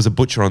did. There was a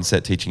butcher on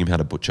set teaching him how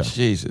to butcher.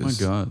 Jesus. Oh my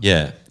God.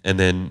 Yeah, and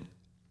then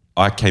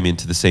I came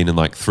into the scene and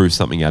like threw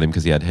something at him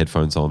because he had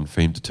headphones on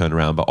for him to turn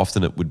around, but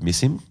often it would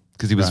miss him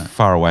because he was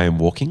far away and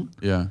walking.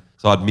 Yeah.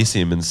 So I'd miss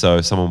him, and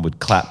so someone would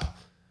clap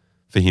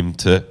for him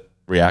to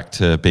react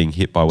to being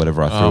hit by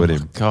whatever I threw at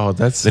him. God,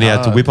 that's Then he had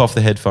to hard. whip off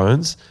the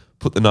headphones,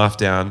 put the knife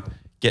down,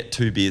 get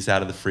 2 beers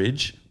out of the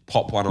fridge,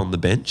 pop one on the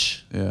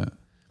bench. Yeah.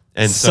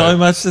 And so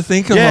much to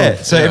think about.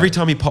 So every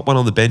time he popped one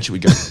on the bench, it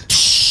would go.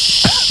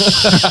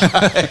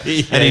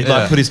 And he'd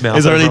like put his mouth.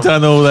 He's already over.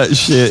 done all that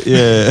shit.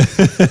 Yeah.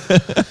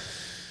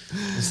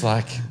 It's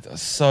like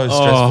so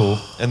stressful.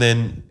 And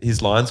then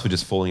his lines were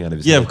just falling out of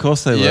his Yeah, head. of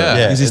course they were.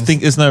 Yeah. Because you And-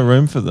 think there's no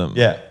room for them.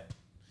 Yeah.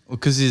 Well,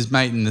 because his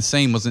mate in the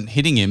scene wasn't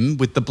hitting him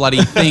with the bloody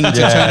thing to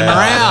turn him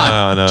around.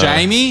 I know.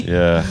 Jamie?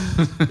 Yeah.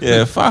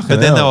 Yeah, fuck But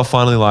then they were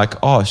finally like,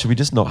 oh, should we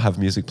just not have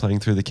music playing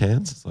through the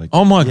cans? It's like,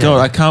 Oh my God,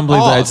 I can't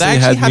believe Oh, they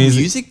actually had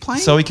music.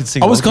 playing? so he could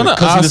sing I was along gonna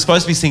because he was ask-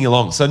 supposed to be singing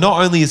along. So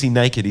not only is he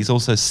naked, he's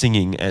also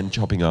singing and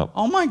chopping up.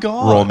 Oh my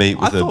God. Raw meat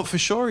I with a- thought for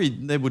sure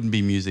there wouldn't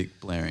be music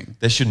blaring.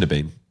 There shouldn't have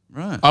been.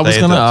 Right. I was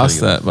They going to ended up ask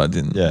turning it that, but I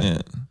didn't. Yeah.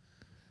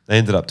 They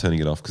ended up turning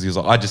it off because he was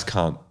like, I just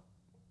can't.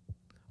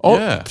 Oh,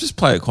 Yeah. just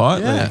play it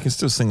quietly. Yeah. You can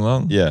still sing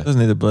along. Yeah. Doesn't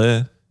need a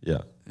blare. Yeah.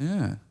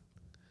 Yeah.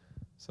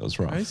 So it was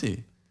rough.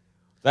 Crazy.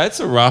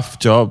 That's a rough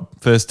job.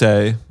 First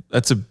day.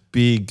 That's a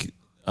big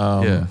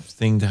Yeah.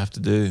 thing to have to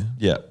do.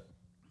 Yeah.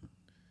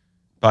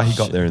 But he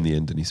got there in the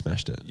end and he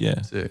smashed it.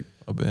 Yeah. Sick.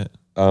 I bet.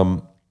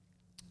 But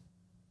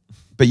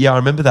yeah, I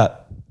remember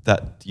that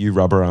you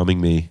rubber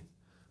arming me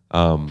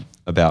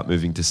about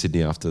moving to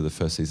Sydney after the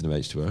first season of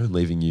H2O and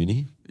leaving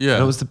uni. Yeah.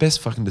 And it was the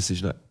best fucking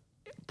decision I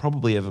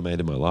probably ever made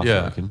in my life, I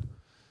Yeah. reckon.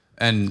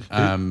 And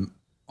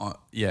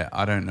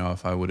I don't know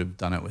if I would have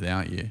done it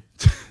without you.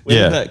 Where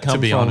Yeah, did that come to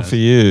be from honest. for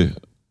you?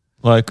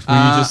 Like, were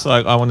you just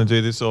like, I want to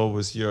do this, or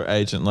was your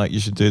agent like, you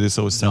should do this,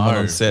 or was someone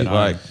on set no.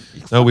 like,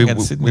 No, we fucking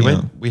had Sydney went.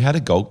 on? We had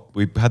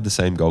the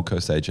same Gold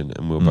Coast agent,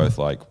 and we were both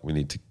like, we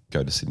need to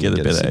go to Sydney. Get a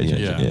and better Sydney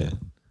agent. Yeah. Yeah.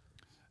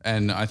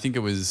 And I think it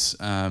was,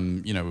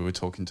 we were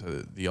talking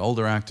to the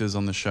older actors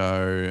on the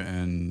show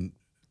and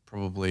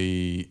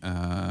probably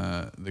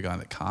the guy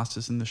that cast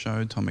us in the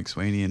show, Tom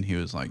McSweeney, and he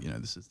was like,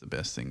 this is the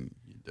best thing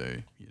you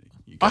do.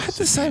 You go I to had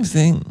the Sydney.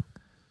 same thing.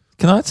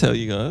 Can I tell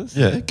you guys?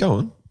 Yeah, go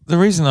on. The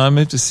reason I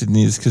moved to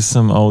Sydney is because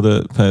some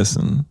older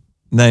person,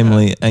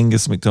 namely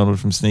Angus McDonald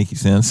from Sneaky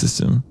Sound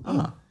System,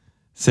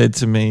 said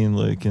to me and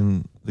Luke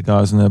and the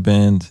guys in our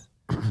band,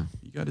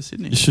 You go to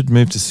Sydney. you should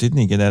move to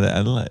Sydney, get out of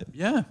Adelaide.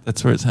 Yeah.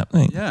 That's where it's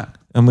happening. Yeah.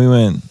 And we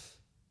went,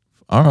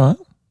 all right,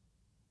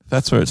 if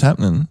that's where it's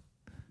happening.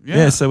 Yeah.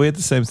 Yeah, so we had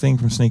the same thing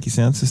from Sneaky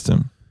Sound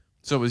System.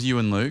 So it was you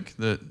and Luke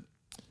that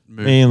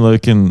moved. Me and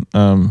Luke and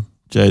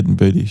Jade and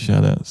Booty,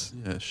 shout outs.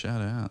 Yeah,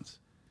 shout outs.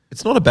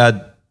 It's not a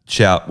bad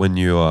shout when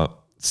you are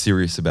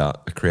serious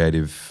about a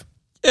creative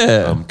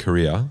Yeah.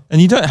 career.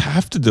 And you don't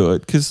have to do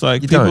it because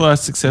like You people don't. are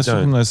successful You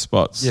don't. from those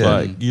spots. Yeah.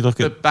 Like you look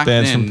But at back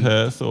bands then- from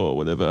Perth or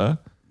whatever.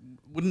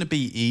 Wouldn't it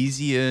be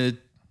easier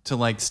to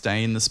like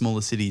stay in the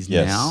smaller cities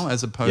Yes. now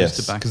as opposed Yes,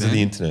 to back because then? of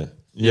the internet.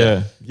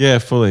 Yeah,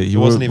 fully. There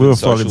wasn't we even were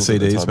flogging socials at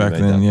the CDs time back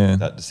we made then. that- Yeah,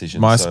 that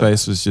decision,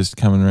 MySpace was just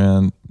coming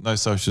around. No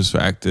socials for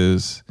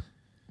actors,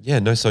 Yeah,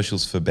 no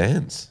socials for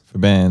bands. for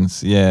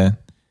bands. Yeah,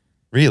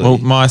 Really? well,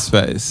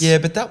 MySpace. yeah,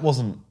 but that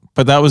wasn't.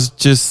 but that was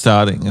just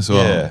starting as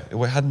well. Yeah,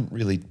 it hadn't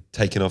really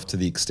taken off to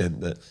the extent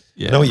that.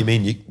 Yeah. I know what you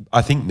mean.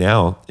 I think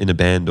now in a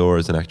band or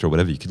as an actor or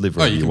whatever, you could live Oh,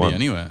 wherever you you can want. be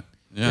anywhere.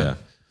 Yeah.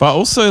 But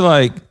also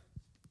like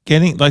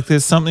getting like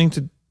there's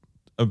something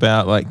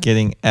about like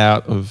getting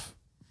out of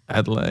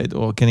Adelaide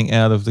or getting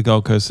out of the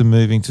Gold Coast and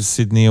moving to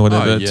Sydney or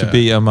whatever yeah. to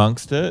be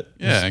amongst it.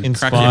 Yeah, and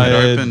inspired, cracking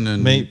it open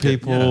and meet get-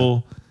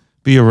 people,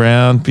 be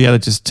around, be able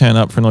to just turn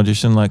up for an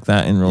audition like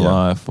that in real Yeah.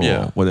 life or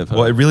Yeah. whatever.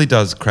 Well, it really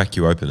does crack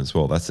you open as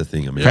well. That's the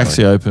thing. I mean, cracks like,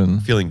 you open.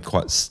 feeling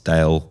quite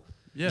stale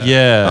Yeah.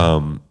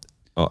 Yeah.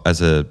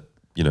 as a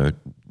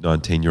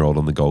 19-year-old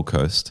on the Gold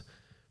Coast,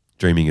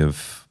 dreaming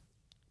of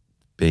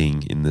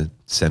being in the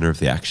center of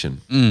the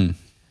action. And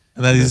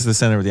that is the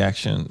center of the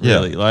action, Yeah.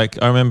 really.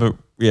 Like I remember,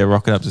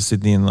 rocking up to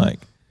Sydney and like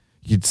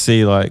you'd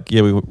see like,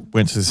 we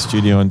went to the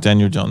studio and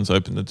Daniel Johns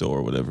opened the door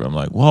or whatever. I'm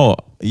like, whoa,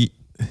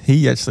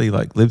 he actually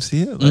like lives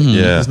here. Like,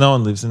 Yeah. because no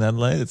one lives in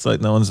Adelaide. It's like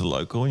no one's a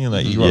local. You know,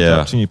 you rock Yeah.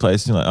 up to a new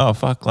place and you're like, oh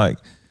fuck, like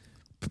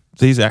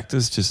these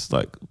actors just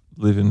like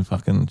live in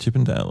fucking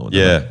Chippendale or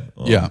whatever. Yeah.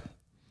 Or Yeah.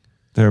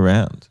 they're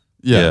around.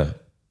 Yeah.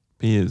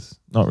 Peers,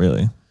 not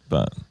really,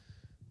 but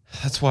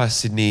That's why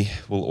Sydney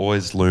will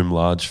always loom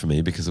large for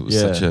me because it was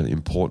Yeah. such an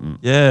important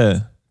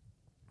yeah.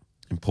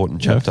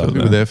 chapter. I feel We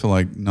were there for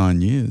like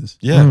 9 years.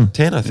 Yeah,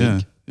 10, I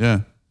think. Yeah.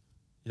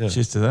 Yeah.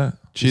 Cheers to that.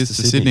 Cheers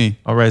to Sydney.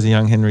 I'll raise a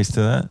young Henrys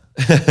to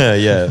that.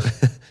 Yeah.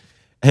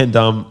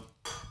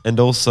 And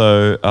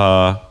also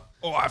Oh,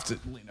 I have to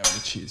lean over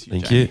to cheers you.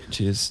 thank Jamie. you.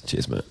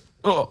 Cheers, mate.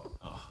 Oh.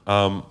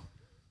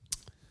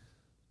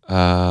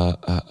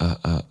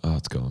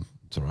 It's gone.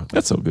 It's all right.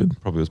 That's all good.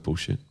 Probably was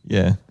bullshit.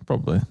 Yeah,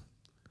 probably.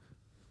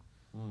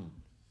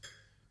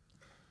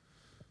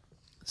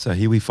 So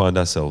here we find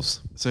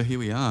ourselves. So here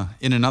we are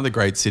in another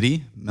great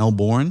city,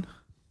 Melbourne.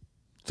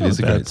 It is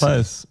a Not bad great city.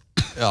 place.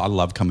 Oh, I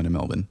love coming to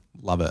Melbourne.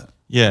 Love it.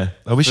 Yeah.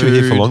 I wish you were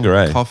here for Food, longer,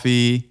 eh?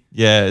 Coffee,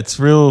 Yeah, it's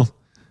real.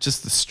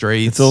 just the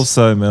streets. It's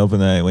also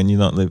Melbourne, when you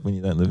don't live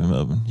in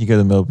Melbourne. You go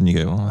to Melbourne,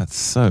 you go, oh, that's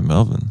so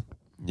Melbourne.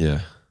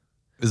 Yeah.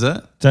 Is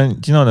it? Do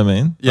you know what I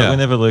mean? Yeah. Like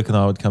whenever Luke and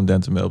I would come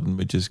down to Melbourne,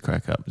 we'd just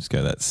crack up, just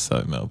go, that's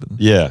so Melbourne.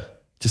 Yeah,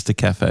 Just a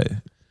cafe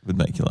would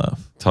make you laugh.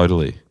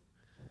 totally.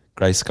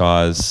 Grey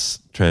skies,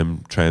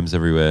 trams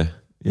everywhere.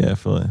 Yeah,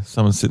 fully.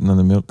 Someone sitting on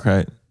the milk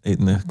crate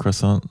eating the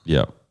croissant.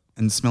 Yeah.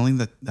 And smelling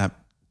that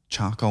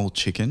charcoal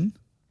chicken.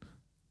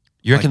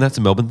 You reckon that's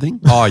a Melbourne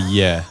thing? Oh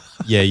yeah.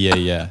 Yeah.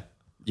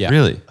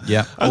 Really?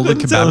 Yeah. I All the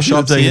couldn't tell kebab if you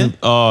were shops here taking-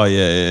 Oh,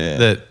 yeah.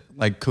 that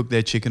like cook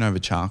their chicken over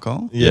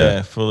charcoal.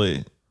 Yeah,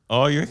 fully.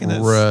 Oh, you reckon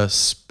that's...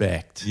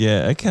 Respect.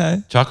 Yeah,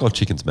 okay. Charcoal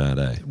chicken's mad,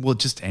 eh? Well,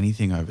 just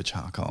anything over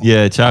charcoal.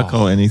 Yeah,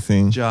 charcoal, Oh,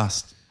 anything.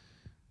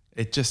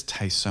 it just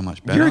tastes so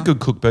much better. You're a good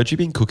cook, Bert. You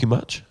been cooking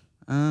much?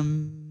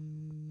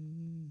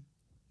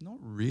 Not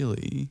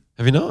really.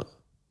 Have you not?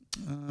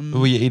 Or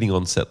were you eating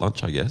on set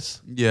lunch, I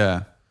guess?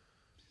 Yeah.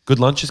 Good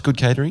lunch is good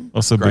catering?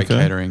 Also Great buko.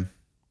 catering.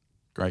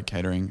 Great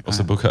catering.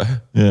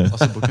 Ossobuco. Yeah.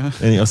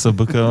 Ossobuco? Any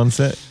ossobuco on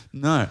set?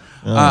 No.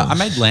 I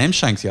made lamb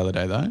shanks the other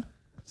day though.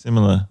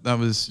 Similar. That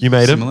was You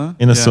made 'em? similar.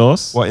 In a Yeah.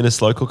 sauce? What, in a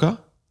slow cooker?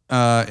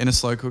 In a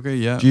slow cooker,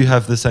 yeah. Do you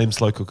have the same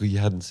slow cooker you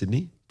had in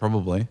Sydney?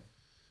 Probably.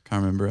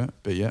 Can't remember it,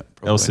 but yeah.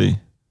 Probably. Elsie.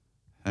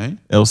 Hey?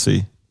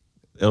 Elsie,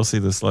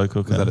 the slow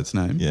cooker. Is that its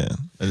name? Yeah,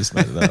 I just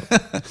made it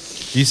up.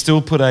 Do you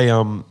still put a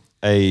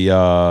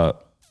Oh,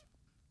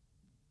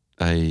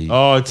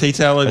 a tea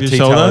towel over your tea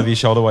shoulder? towel over your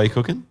shoulder while you're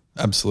cooking?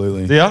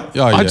 Absolutely. Yeah?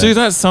 Oh, I yeah. do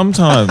that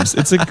sometimes.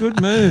 It's a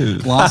good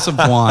move. Glass of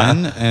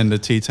wine and a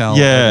tea towel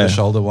Yeah. over your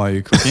shoulder while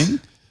you're cooking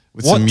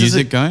with some does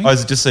music it, going. Oh,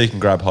 is it just so you can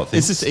grab hot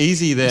things? It's just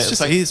easy there.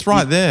 It's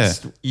right there.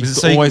 Is it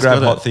so you can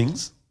grab hot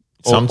things?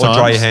 Or Sometimes.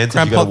 dry your hands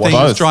Grab if you got hot to wash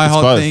things, Both. dry It's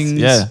hot both. things.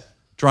 Yeah.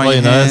 Dry Blow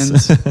your your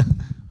nose. hands.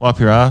 Wipe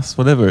your ass,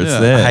 whatever. It's Yeah.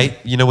 there. I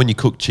hate, when you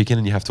cook chicken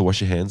and you have to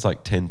wash your hands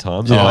like 10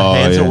 times. Yeah. My Oh,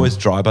 hands are yeah. always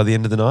dry by the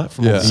end of the night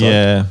from all Yeah. the soap.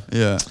 Yeah.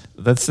 Yeah.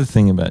 That's the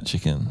thing about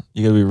chicken.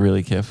 You got to be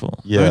really careful.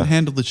 Yeah. Don't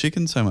handle the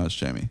chicken so much,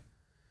 Jamie.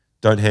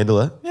 Don't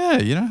handle it. Yeah,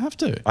 you don't have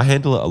to. I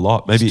handle it a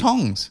lot. Maybe. Use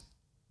tongs.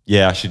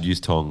 Yeah, I should use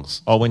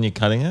tongs. Oh, when you're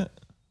cutting it?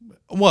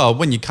 Well,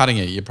 when you're cutting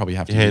it, you probably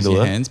have to use handle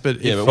your it. hands.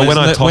 But, Yeah, if, But when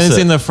I toss when it's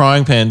it- in the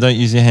frying pan, don't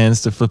use your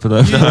hands to flip it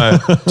over. No.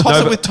 toss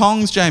it with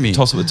tongs, Jamie.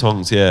 Toss it with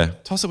tongs, yeah.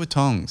 Toss it with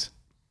tongs.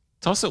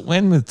 Toss it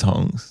when with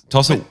tongs?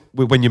 Toss it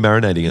when you're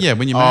marinating it. Yeah,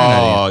 when you're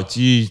marinating it. Oh,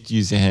 do you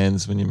use your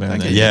hands when you're get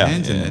marinating? your Yeah.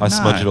 hands in it. I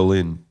smudge No. it all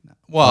in.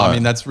 Well, I Right.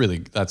 mean, that's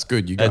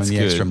good. You're going That's the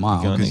good. extra mile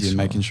You're going because the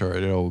you're extra making sure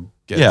it all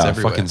gets Yeah, I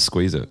everywhere. fucking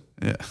squeeze it.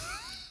 Yeah.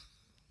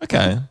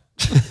 Okay.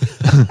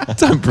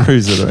 Don't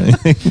bruise it or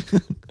anything.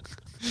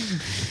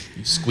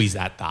 You squeeze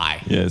that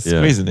thigh. Yeah,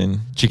 squeeze it in.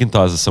 Chicken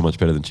thighs are so much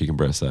better than chicken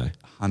breasts, eh?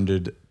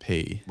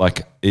 100p.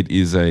 Like, it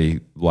is a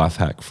life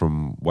hack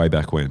from way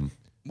back when.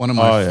 One of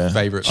my yeah.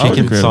 favorite I would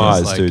Chicken agree with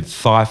thighs, like dude.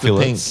 Thigh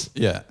fillets.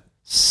 Yeah.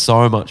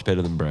 So much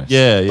better than breasts.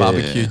 Yeah,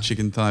 Barbecue yeah.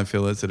 chicken thigh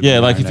fillets. Yeah,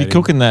 like if you're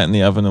cooking that in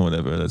the oven or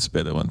whatever, that's a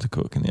better one to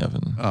cook in the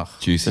oven. Oh,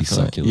 Juicy,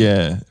 Definitely. succulent.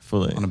 Yeah,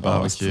 fully. On a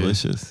Oh, it's barbecue.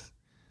 delicious.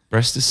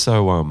 Breast is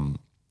so,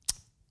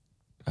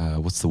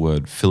 what's the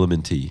word?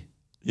 Filamenty.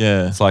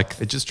 Yeah. It's like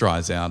it just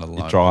dries out a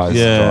lot. it dries.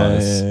 Yeah, It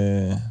dries.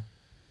 yeah.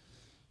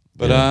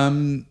 But Yeah.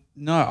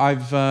 no,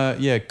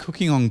 I've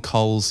cooking on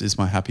coals is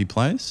my happy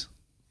place.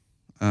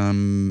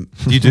 Do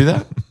you do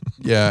that?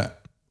 Yeah,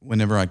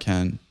 whenever I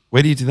can.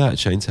 Where do you do that? At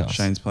Shane's house?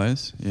 Shane's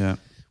place. Yeah.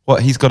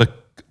 What? He's got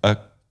a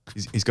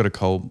He's got a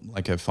coal,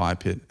 like a fire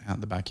pit out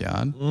the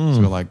backyard. So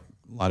we'll like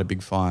light a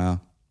big fire.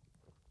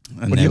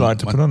 And What do you then like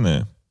to put on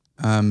there?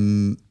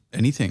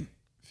 anything.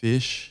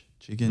 Fish,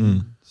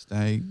 chicken,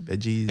 steak,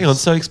 veggies. hang on.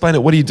 So explain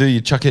it. What do?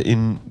 You chuck it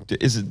in?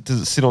 Does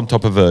it sit on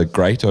top of a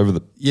grate over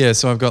the? Yeah,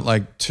 so I've got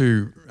like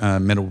two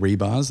metal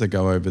rebars that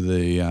go over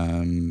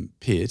the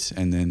pit,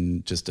 and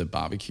then just a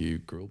barbecue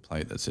grill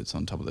plate that sits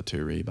on top of the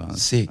two rebars.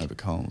 Sick. Over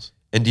coals.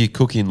 And do you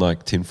cook in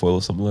like tinfoil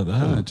or something like that?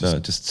 No, Or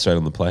just- just straight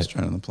on the plate.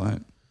 Straight on the plate.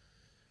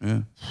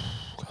 Yeah.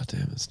 God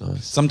damn, it's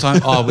nice.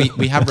 Sometimes,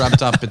 we have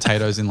wrapped up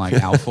potatoes in like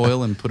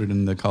alfoil and put it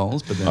in the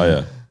coals, but then Oh,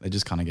 yeah. they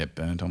just kind of get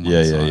burnt on one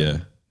Yeah, side. yeah.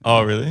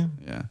 Oh, really?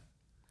 Yeah.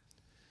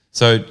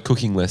 So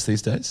cooking less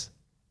these days?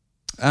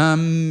 So I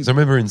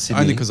remember in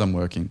Sydney. Only because I'm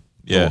working.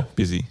 Yeah,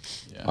 busy.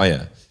 Oh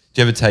yeah.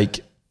 Do you ever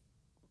take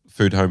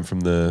food home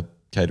from the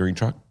catering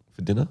truck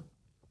for dinner?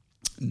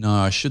 No,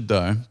 I should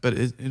though, but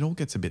it all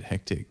gets a bit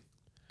hectic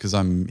because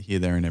I'm here,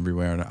 there, and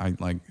everywhere, and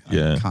I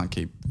Yeah. can't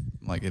keep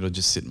like it'll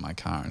just sit in my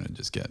car and it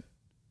just get.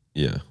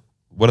 Yeah.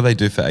 What do they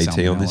do for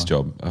AT on this Salmonella.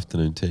 job?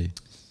 Afternoon tea.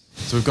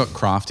 So we've got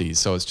crafties,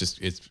 so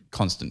it's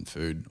constant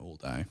food all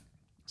day.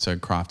 So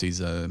crafties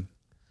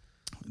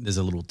there's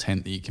a little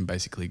tent that you can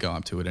basically go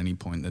up to at any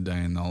point in the day,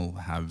 and they'll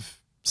have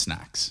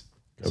snacks.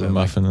 So a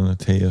muffin and a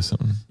tea or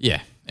something.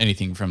 Yeah,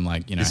 anything from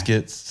like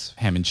Biscuits.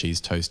 ham and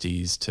cheese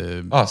toasties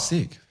to Oh,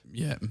 sick.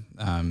 yeah.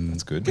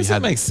 That's good. I guess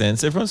that makes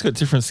sense. Everyone's got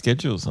different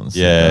schedules on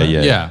Yeah, Sunday.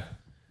 yeah. yeah.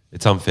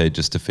 It's unfair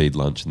just to feed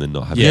lunch and then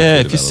not have. Yeah,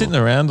 food if you're sitting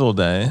around all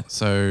day.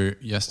 So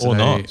yesterday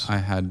not. I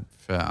had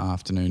for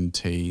afternoon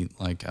tea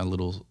like a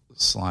little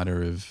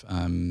slider of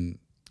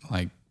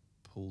like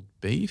pulled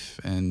beef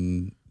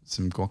and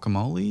some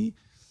guacamole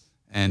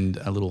and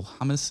a little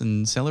hummus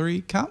and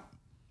celery cup.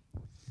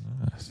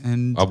 Nice.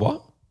 And A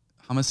what?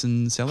 hummus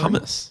and celery.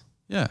 Hummus.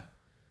 Yeah.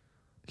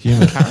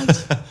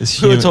 Humus.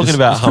 It's We were talking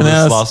about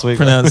hummus last week.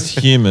 Pronounced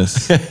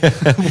humus.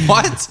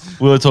 What?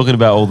 We were talking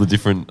about all the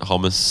different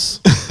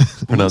hummus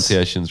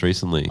pronunciations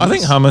recently. I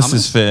think hummus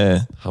is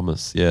fair.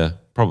 Hummus, yeah.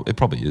 It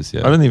probably is,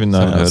 yeah. I don't even know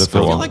Haven't how heard to it for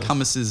a I feel while. like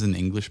hummus is an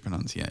English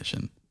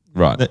pronunciation.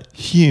 Right.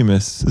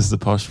 Humus is the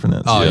posh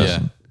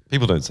pronunciation.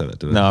 People don't say that,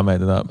 do they? No, I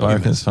made it up. But I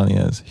reckon it's funny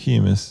as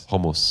humus.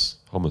 Hummus.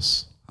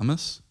 Hummus?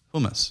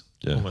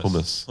 Yeah,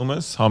 hummus.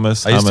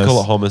 Hummus. I used to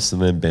call it hummus,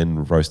 and then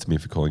Ben roasted me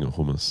for calling it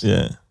hummus.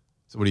 Yeah.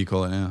 So what do you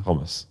call it now?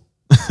 Hummus.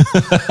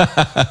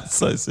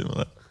 So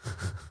similar.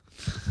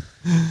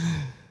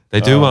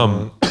 They do.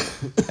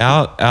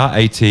 Our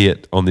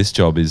AT on this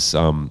job is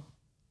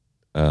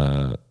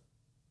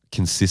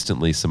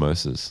consistently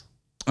samosas.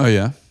 Oh,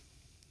 yeah.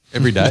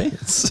 Every day?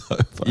 It's so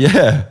funny.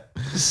 Yeah,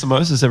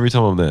 samosas every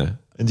time I'm there.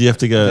 And do you have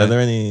to go, Okay. are there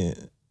any,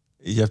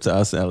 you have to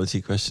ask the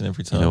allergy question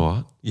every time? You know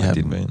what? You I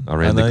haven't didn't. been. I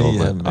ran I the know you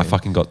gauntlet. haven't I been.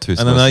 fucking got 2 samosas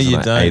And I know you and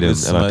I don't ate them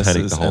with and I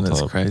panicked the samosas, whole and it's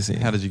time. crazy.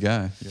 How did you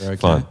go? You're okay?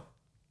 Fine.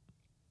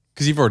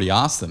 Because you've already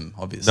asked them,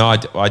 obviously. No,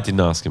 I didn't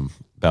ask him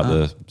about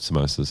the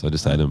samosas. I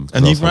just ate them.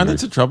 And you've run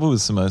into trouble with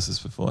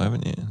samosas before,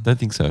 haven't you? Don't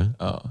think so.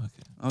 Oh, okay.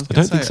 I I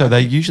don't think so.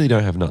 They usually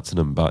don't have nuts in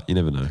them, but you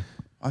never know.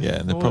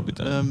 Yeah, they probably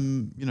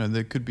don't. You know,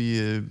 there could be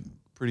a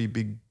pretty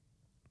big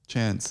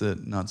chance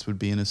that nuts would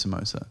be in a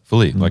samosa.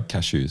 Fully, like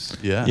cashews.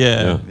 Yeah.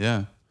 Yeah.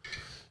 Yeah.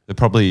 There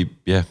probably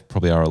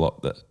are a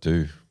lot that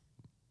do.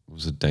 It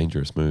was a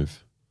dangerous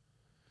move.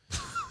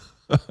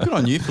 Good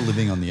on you for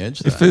living on the edge,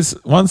 though. If there's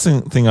one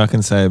thing I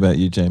can say about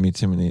you, Jamie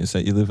Timoney, is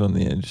that you live on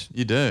the edge.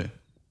 You do. Do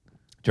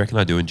you reckon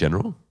I do in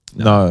general?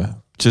 No,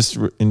 just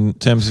in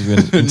terms of your,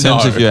 in terms No.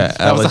 of your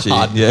That was a allergy.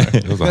 hard no. Yeah,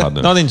 It was a hard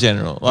no. not in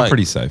general. I'm Like,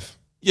 pretty safe.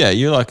 yeah,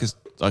 you're like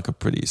a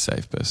pretty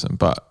safe person,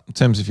 but in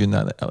terms of your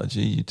nut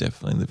allergy, you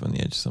definitely live on the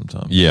edge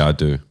sometimes. Yeah, I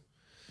do.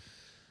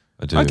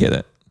 I get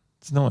it.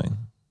 It's annoying.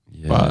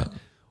 Yeah. But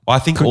I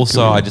think could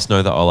also be. I just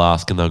know that I'll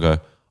ask and they'll go,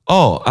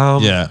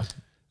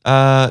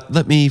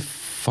 let me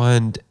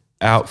find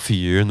out for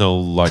you, and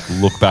they'll like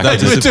look back and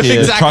do disappear.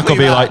 exactly Truck will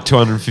be that. like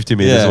 250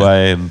 meters Yeah.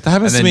 away, and that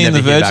happens And to then me in the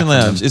never hear back Virgin from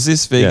them. Lounge. Is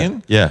this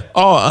vegan? yeah.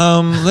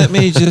 Oh, let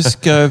me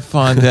just go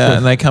find out.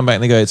 And they come back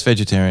and they go, it's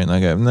vegetarian. And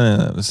I go,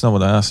 no, that's not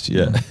what I asked you.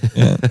 Yeah.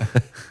 Yeah.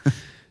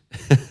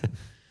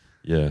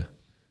 Yeah.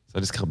 So I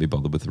just can't be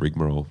bothered with the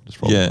rigmarole.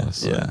 Just roll Yeah. the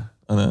dice. Yeah.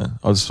 I know.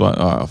 I'll just like,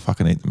 I'll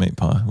fucking eat the meat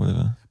pie,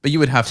 whatever. But you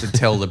would have to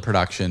tell the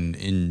production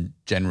in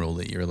general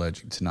that you're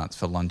allergic to nuts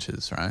for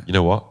lunches, right? You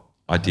know what?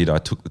 I did. I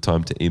took the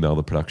time to email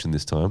the production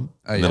this time.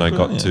 Oh, and then yeah. I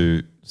got Brilliant.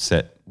 to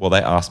set, well,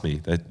 they asked me.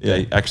 They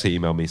Yeah. actually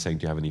emailed me saying,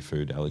 do you have any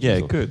food allergies? Yeah,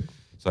 or- good.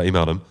 So I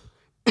emailed them.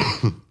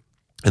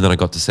 And then I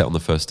got to set on the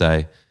first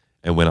day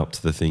and went up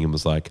to the thing and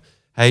was like,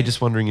 hey,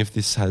 just wondering if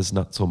this has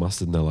nuts or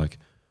mustard. And they're like,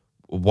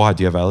 why,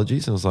 do you have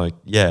allergies? And I was like,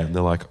 yeah. And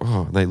they're like,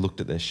 oh, and they looked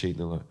at their sheet and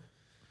they're like,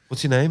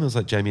 what's your name? I was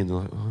like, Jamie. And they're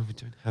like, oh, we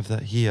don't have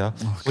that here.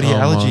 What are your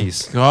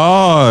allergies?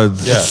 God.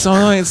 Yeah. It's so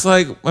annoying. It's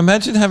like,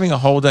 imagine having a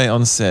whole day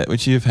on set,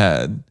 which you've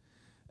had,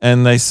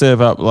 and they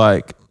serve up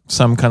like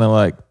some kind of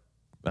like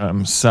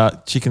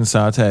chicken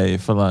satay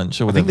for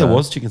lunch or I whatever. think there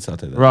was chicken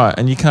satay there. Right,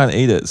 and you can't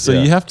eat it. So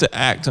Yeah. you have to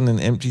act on an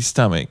empty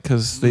stomach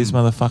because these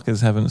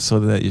motherfuckers haven't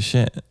sorted out your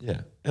shit.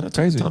 Yeah. And I took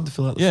Crazy. the time to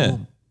fill out the Yeah.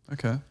 form.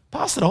 Okay.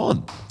 Pass it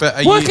on.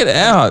 But Work it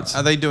out.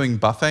 Are they doing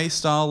buffet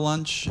style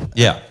lunch?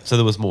 Yeah. So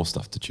there was more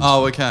stuff to choose.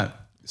 Oh, okay.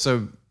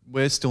 So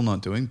we're still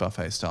not doing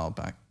buffet style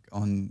back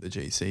on the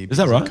GC. Is that because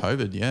of right?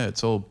 COVID, yeah.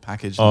 It's all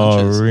packaged Oh,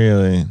 lunches.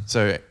 really?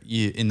 So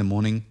in the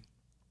morning,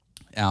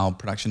 our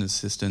production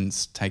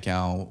assistants take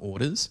our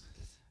orders,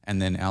 and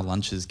then our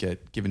lunches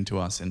get given to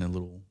us in a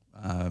little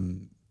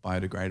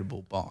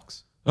biodegradable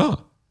box.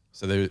 Oh.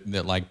 So they're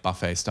like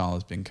buffet style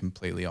has been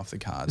completely off the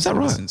cards. Is that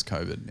ever right? Since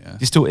COVID, yeah. Do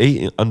you still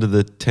eat under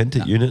the tent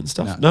at unit and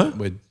stuff? No?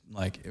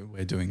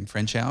 We're doing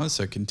French hours,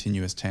 so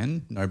continuous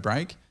 10, no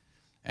break,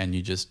 and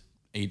you just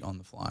eat on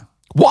the fly.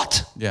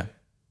 What? Yeah.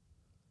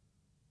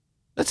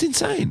 That's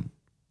insane.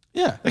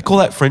 Yeah. They call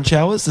that French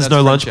hours? There's That's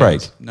no lunch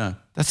French break. hours. No.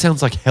 That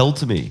sounds like hell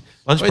to me.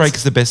 Lunch Well, break it's-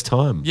 is the best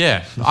time.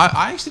 Yeah.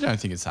 I actually don't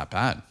think it's that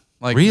bad.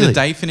 Like Really? the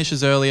day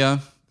finishes earlier.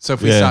 So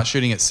if we Yeah. start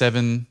shooting at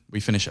 7, we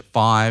finish at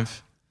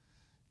 5,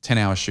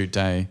 10-hour shoot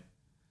day,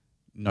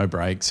 no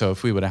break. So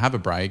if we were to have a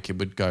break, it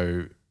would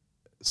go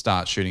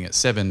start shooting at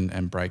 7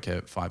 and break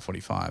at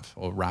 5:45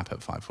 or wrap at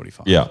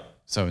 5:45. Yeah.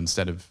 So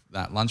instead of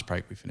that lunch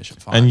break, we finish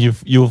at 5. And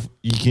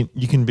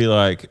you can be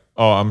like,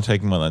 oh, I'm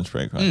taking my lunch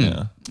break right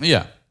now.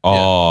 yeah.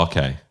 Oh,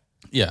 okay.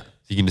 Yeah.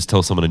 You can just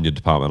tell someone in your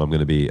department,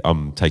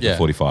 I'm taking Yeah.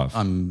 45.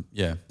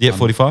 Yeah. Yeah,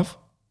 45?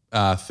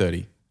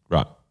 30.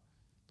 Right.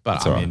 But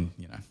That's I all right. mean,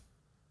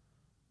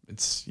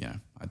 it's, Yeah.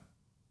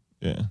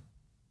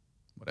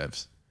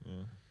 whatevs.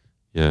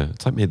 Yeah.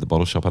 It's like me at the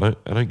bottle shop. I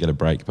don't get a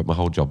break, but my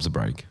whole job's a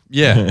break.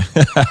 Yeah.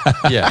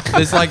 Yeah.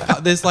 There's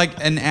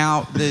like an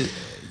hour,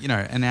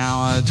 an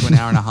hour to an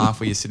hour and a half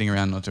where you're sitting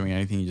around not doing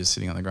anything. You're just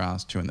sitting on the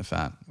grass chewing the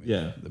fat with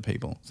Yeah. the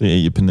people. So you eat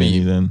your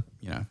panini then.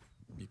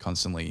 You're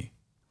constantly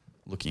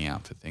looking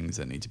out for things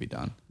that need to be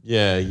done.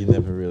 Yeah, you're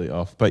never really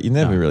off. But you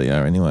never really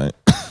are anyway.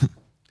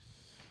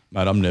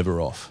 Mate, I'm never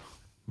off.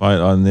 Mate,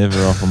 I'm never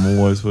off. I'm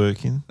always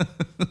working.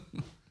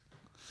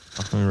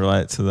 I can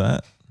relate to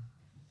that.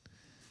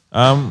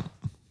 Um,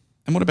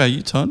 And what about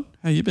you, Todd?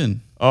 How you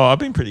been? oh, I've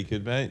been pretty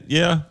good, mate.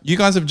 Yeah, You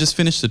guys have just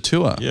finished the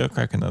tour. yeah. I'll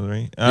crack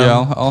another.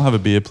 I'll have a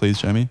beer, please,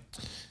 Jamie.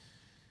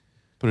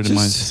 Put it in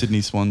my Just-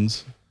 Sydney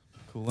Swans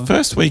cooler.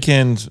 First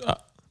weekend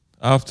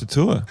after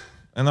tour,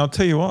 and I'll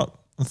tell you what.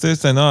 On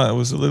Thursday night, I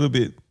was a little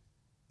bit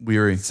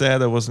Weary.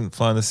 sad I wasn't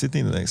flying to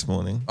Sydney the next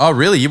morning. Oh,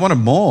 really? You wanted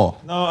more?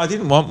 No, I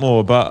didn't want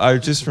more, but I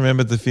just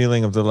remembered the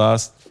feeling of the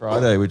last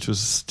Friday, which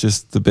was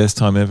just the best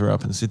time ever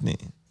up in Sydney.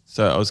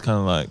 So I was kind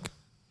of like,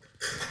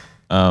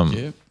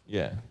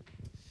 yeah.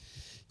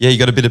 Yeah, you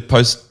got a bit of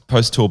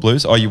post tour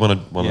blues. Oh, you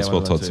want one as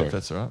well, Todd? Sorry.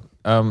 That's all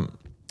right.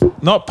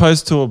 Not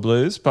post tour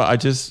blues, but I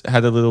just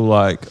had a little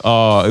like,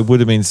 oh, it would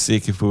have been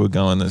sick if we were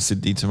going to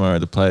Sydney tomorrow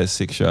to play a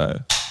sick show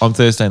on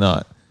Thursday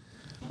night.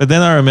 But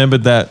then I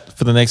remembered that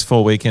for the next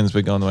 4 weekends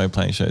we're going away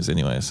playing shows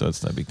anyway, so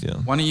it's no big deal.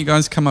 Why don't you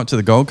guys come up to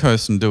the Gold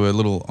Coast and do a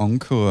little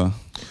encore?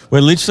 We're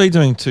literally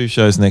doing 2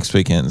 shows next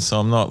weekend, so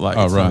I'm not like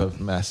it's right. not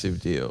a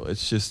massive deal.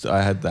 It's just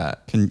I had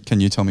that. Can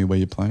you tell me where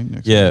you're playing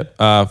next?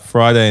 Yeah,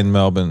 Friday in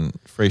Melbourne,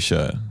 free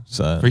show.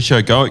 So Free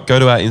show. Go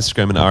to our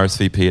Instagram and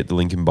RSVP at the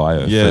link in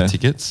bio Yeah. for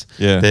tickets.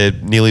 Yeah. They're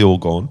nearly all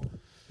gone.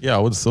 yeah, I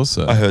would have thought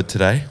so. I heard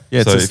today.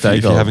 Yeah, it's so a stay if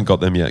you goal. haven't got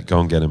them yet,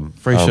 go and get them.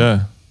 Free show.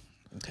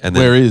 And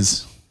then Where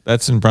is?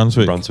 That's in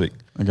Brunswick. Brunswick,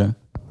 Okay.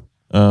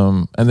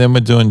 And then we're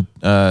doing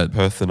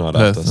Perth the night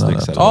Perth after. the night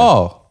next after. Saturday.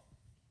 Oh,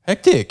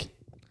 hectic.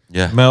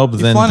 yeah, Melbourne,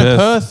 You're then flying to Perth.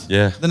 Perth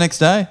yeah, the next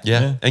day? yeah.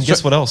 Yeah. And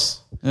guess what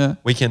else? Yeah.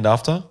 Weekend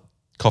after,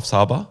 Coffs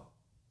Harbour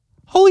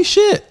Holy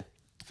shit.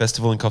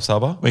 Festival in Coffs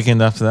Harbour.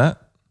 Weekend after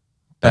that,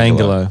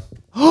 Bangalow.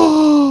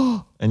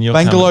 Bangalow. And you're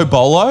Bangalow coming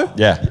Bolo?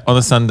 Yeah, on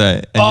a Sunday,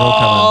 and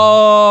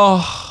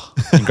Oh,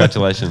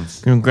 congratulations.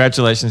 you're coming.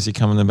 Congratulations, you're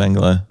coming to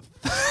Bangalow.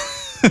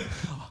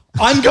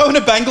 I'm going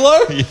to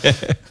Bangalow?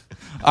 Yeah.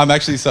 I'm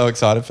actually so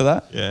excited for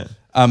that. Yeah.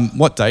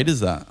 What date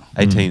is that?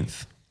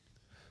 18th.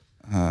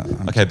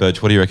 Okay,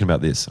 Burge, what do you reckon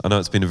about this? I know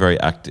it's been a very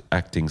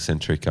acting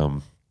centric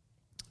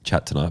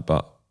chat tonight,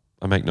 but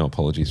I make no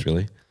apologies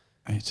really.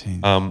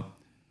 18.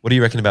 What do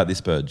you reckon about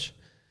this, Burge?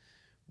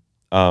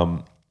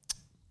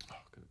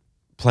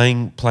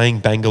 Playing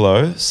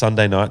Bangalow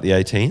Sunday night, the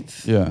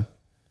 18th. Yeah.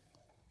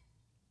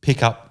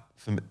 Pick up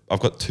for me, I've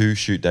got 2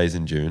 shoot days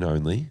in June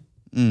only.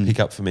 Pick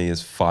up for me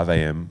is 5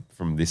 a.m.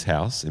 from this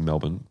house in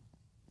Melbourne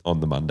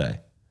on the Monday.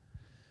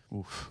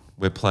 Oof.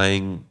 We're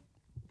playing.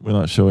 We're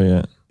not sure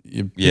yet.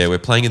 Yeah, we're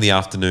playing in the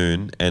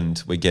afternoon,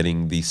 and we're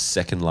getting the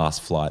second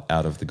last flight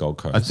out of the Gold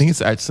Coast. I think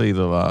it's actually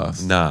the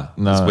last. No.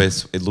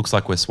 It looks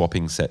like we're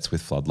swapping sets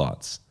with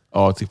floodlights.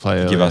 Oh, to play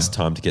Give earlier. us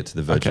time to get to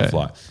the Virgin Okay.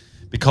 flight.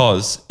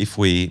 Because if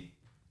we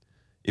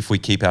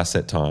keep our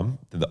set time,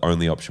 then the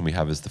only option we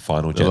have is the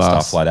final Jetstar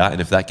last. flight out.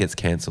 And if that gets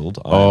cancelled,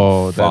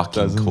 Oh, I'm that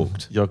fucking doesn't.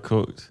 cooked. You're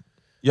cooked.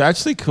 You're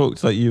actually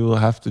cooked. Like you will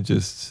have to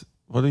just.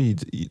 What do you?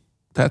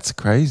 That's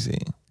crazy.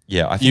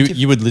 Yeah, I think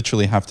You would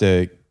literally have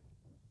to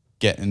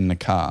get in the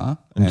car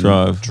And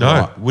drive.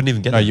 No, wouldn't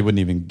even get No, there. you wouldn't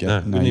even get. No,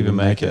 no, wouldn't you even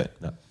make it.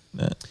 No.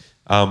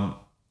 Yeah.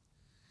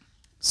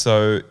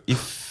 So if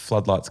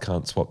Floodlights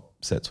can't swap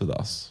sets with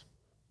us,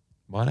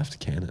 might have to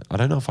can it. I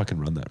don't know if I can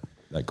run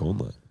that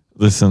gauntlet.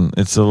 Listen,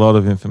 it's a lot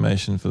of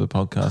information for the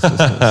podcast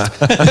listeners.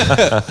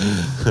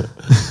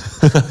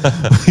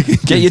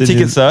 Get your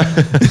tickets, sir.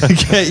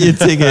 Get your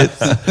tickets.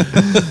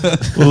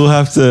 We'll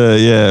have to,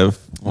 yeah.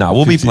 No,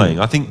 we'll be 50 playing.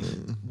 I think.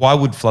 Why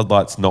would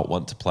Floodlights not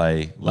want to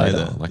play later?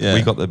 Later, Like yeah.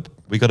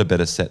 we got a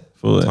better set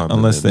Fully, time than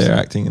unless them, they're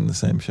so- acting in the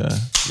same show.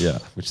 Yeah,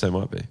 which they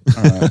might be.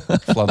 All right.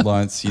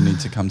 Floodlights, you need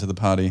to come to the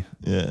party.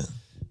 Yeah.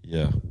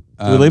 Yeah.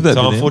 Do we leave that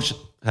So bit in?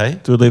 unfortunately, hey,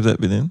 Do we leave that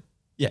bit in?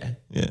 yeah,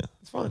 Yeah.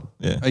 it's fine.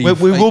 Yeah. Are you-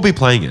 We will be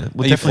playing it.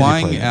 We'll Are you definitely be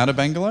flying playing out of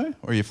Bangalow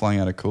or are you flying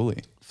out of Cooley?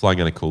 it. Flying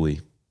out of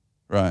Cooley.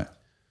 Right.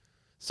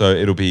 So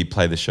it'll be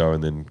play the show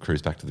and then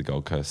cruise back to the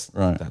Gold Coast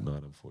Right. that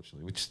night,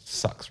 unfortunately, which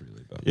sucks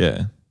really. But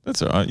Yeah.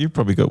 That's all right. You've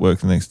probably got work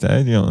the next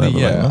day. You don't have a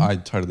late Yeah, one? I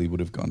totally would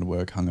have gone to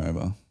work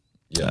hungover,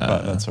 yeah.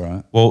 but that's all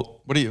right.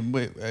 Well, What are you?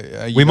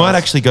 Are you we might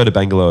guys- actually go to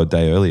Bangalore a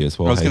day early as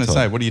well. I was hey, going to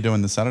Todd? say, what are you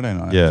doing the Saturday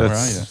night? Yeah. Where are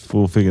That's,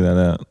 we'll figure that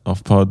out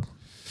off pod.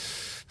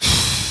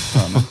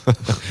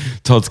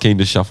 Todd's keen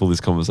to shuffle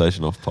this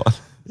conversation off pod.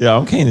 Yeah,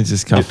 I'm keen to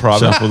just come private.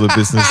 shuffle the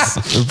business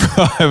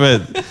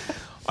private.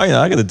 I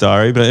got a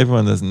diary, but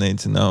everyone doesn't need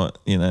to know it,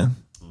 you know.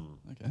 you?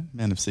 Okay,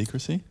 man of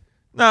secrecy.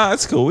 No,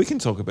 it's cool. We can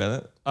talk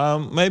about it.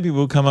 Maybe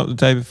we'll come up the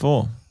day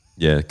before.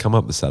 Yeah, come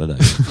up the Saturday.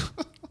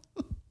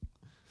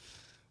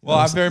 Well,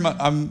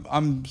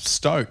 I'm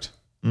stoked.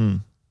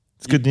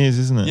 It's good news,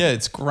 isn't it? Yeah,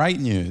 it's great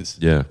news.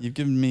 Yeah. You've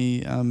given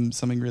me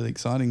something really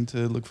exciting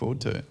to look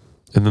forward to.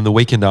 And then the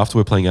weekend after,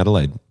 we're playing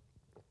Adelaide.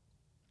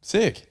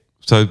 Sick.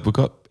 So we've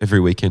got every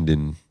weekend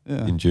in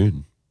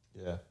June.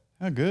 Yeah.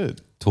 How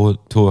good.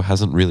 Tour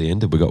hasn't really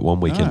ended. We got one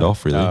weekend No.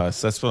 off, really.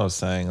 So that's what I was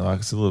saying. Like,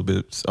 it's a little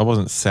bit. I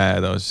wasn't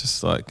sad. I was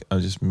just like, I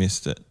just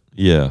missed it.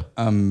 Yeah.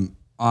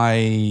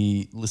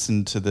 I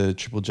listened to the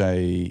Triple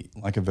J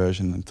like a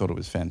version and thought it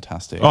was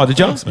fantastic. Oh, did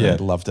you? Thanks, man. Yeah,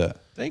 loved it.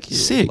 Thank you.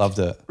 Sick. Loved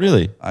it.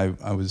 Really? I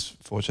was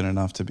fortunate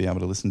enough to be able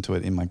to listen to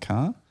it in my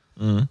car.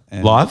 And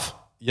Live?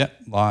 Yeah,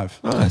 live.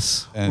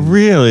 Nice. And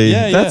Really?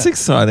 Yeah, That's yeah.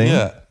 exciting.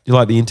 Yeah. You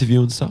like the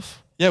interview and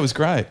stuff? Yeah, it was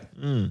great.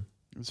 It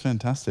was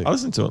fantastic. I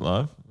listened to it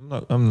live.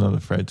 I'm not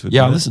afraid to.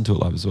 Yeah, I listened to it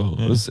live as well.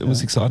 It was Why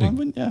exciting.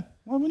 wouldn't you?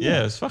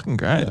 Yeah, it's fucking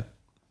great. Yeah.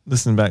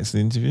 Listening back to the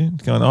interview,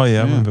 going, oh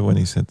yeah, I remember when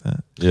he said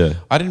that. Yeah.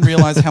 I didn't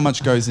realize how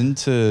much goes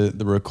into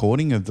the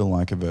recording of the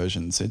Leica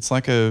versions. It's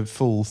like a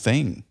full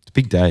thing. It's a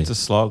big day. It's a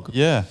slog.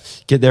 Yeah.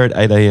 Get there at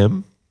 8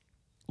 a.m.,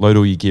 load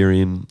all your gear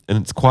in, and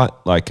it's quite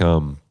like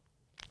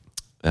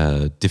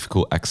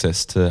difficult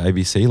access to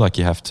ABC. Like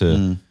you have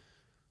to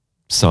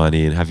sign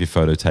in, have your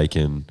photo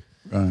taken,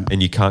 Right.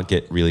 and you can't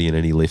get really in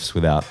any lifts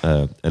without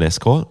an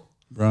escort.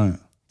 Right.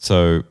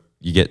 So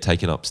you get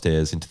taken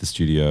upstairs into the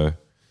studio,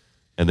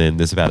 and then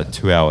there's about a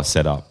 2-hour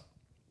setup,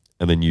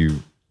 and then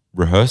you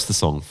rehearse the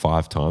song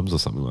 5 times or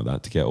something like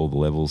that to get all the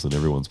levels and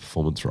everyone's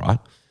performance right.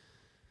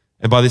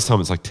 And by this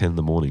time it's like 10 in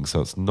the morning, so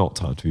it's not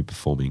time to be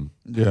performing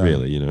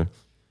really, you know.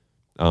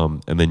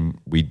 And then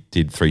we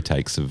did 3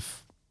 takes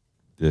of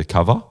the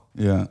cover.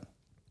 Yeah.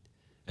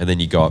 And then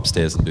you go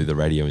upstairs and do the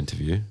radio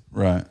interview.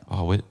 Right.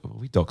 Oh, are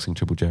we doxing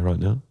Triple J right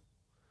now?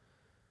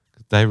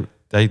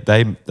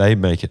 They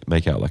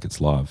make out like it's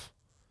live.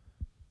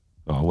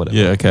 Oh, whatever.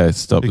 Yeah, okay,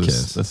 stop Who this.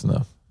 cares? That's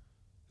enough.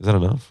 Is that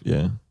enough?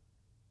 Yeah.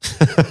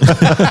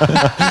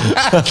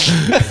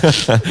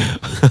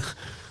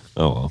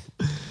 Oh well.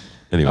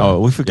 Anyway. Oh,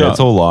 we forgot. Yeah, it's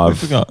all live. We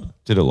forgot.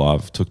 Did it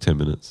live. Took 10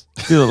 minutes.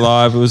 Did it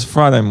live. It was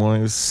Friday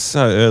morning. It was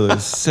so early. It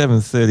was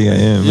 7:30 a.m.,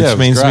 Yeah, it which was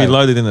means great. we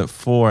loaded in at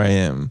 4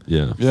 a.m.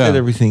 Yeah. Yeah. Set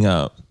everything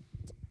up,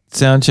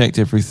 sound checked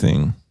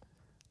everything,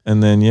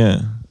 and then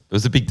It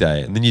was a big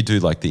day. And then you do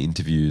like the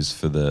interviews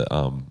for the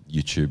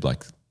YouTube,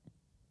 like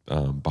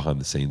behind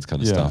the scenes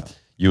kind of Yeah. stuff.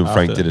 You and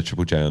Frank After. did a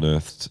Triple J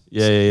Unearthed. we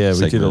did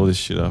segment. all this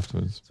shit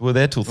afterwards, So we're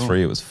there till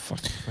 3. It was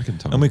fucking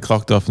time. and we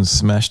clocked off and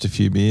smashed a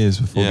few beers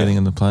before Yeah. getting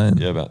on the plane.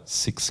 Yeah, about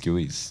 6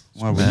 skewies.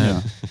 Why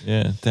wouldn't you?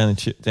 Yeah, down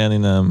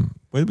in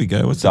where did we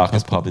go? What's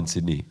Darkest that pub in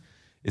Sydney.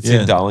 It's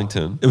Yeah. in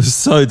Darlington. It was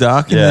so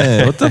dark in Yeah.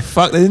 there. What the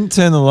fuck? They didn't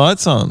turn the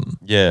lights on.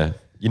 Yeah.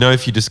 You know,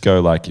 if you just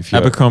go like, if you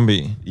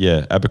Abercrombie.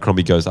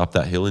 Abercrombie goes up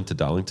that hill into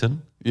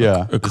Darlington.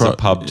 Yeah. There's a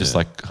pub just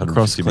like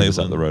 150 metres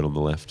up Cleveland. the road on the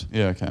left.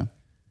 Yeah, okay.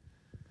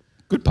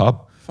 Good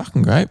pub.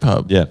 Fucking great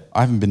pub. Yeah. I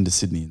haven't been to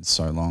Sydney in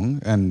so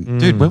long. And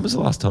Dude, when was the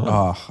last time?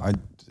 like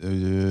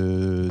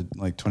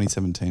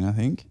 2017, I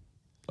think.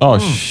 Oh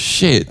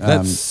shit,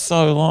 that's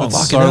so long. that's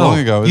Fucking so hell. long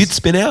ago. You'd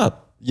spin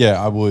out.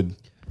 Yeah, I would.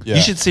 Yeah.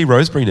 You should see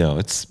Rosebery now.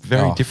 It's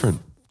very Oh. different.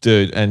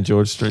 Dude, and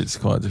George Street's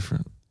quite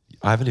different.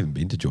 I haven't even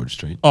been to George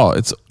Street. Oh,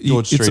 it's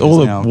George it's Street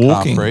all is a now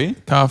walking car-free?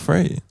 car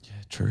free Yeah,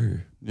 true.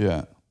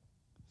 Yeah.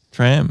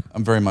 tram.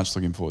 I'm very much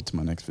looking forward to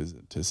my next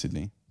visit to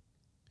Sydney,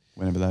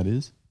 whenever that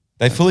is.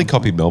 They fully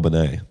copied Melbourne,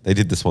 eh? They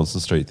did the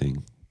Swanston Street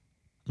thing.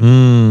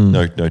 Mm,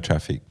 No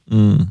traffic.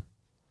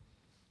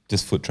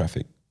 Just foot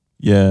traffic.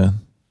 yeah,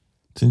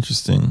 it's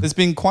interesting. There's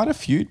been quite a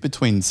feud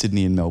between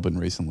Sydney and Melbourne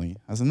recently,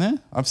 hasn't there?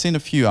 I've seen a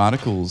few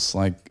articles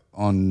like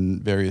on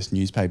various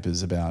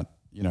newspapers about,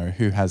 you know,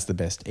 who has the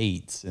best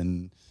eats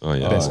and Oh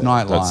yeah. best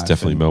nightlife. That's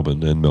definitely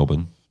and-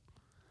 Melbourne.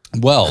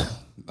 Well,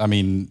 I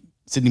mean,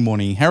 Sydney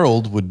Morning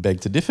Herald would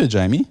beg to differ,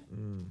 Jamie.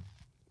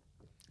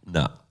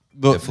 Nah.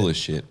 Look- They're full of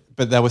shit.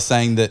 But they were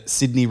saying that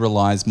Sydney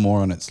relies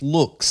more on its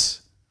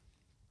looks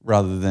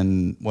rather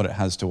than what it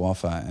has to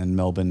offer, and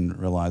Melbourne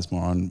relies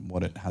more on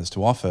what it has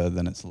to offer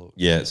than its looks.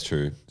 Yeah, it's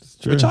true.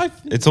 true. Which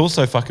it's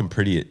also fucking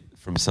pretty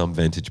from some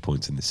vantage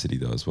points in the city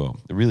though as well.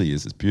 It really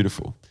is. It's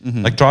beautiful.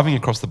 Like driving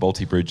across the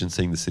Balti Bridge and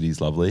seeing the city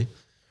is lovely.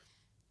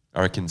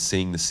 I reckon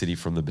seeing the city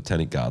from the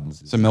Botanic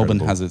Gardens is So Melbourne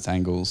incredible. has its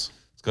angles.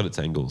 It's got its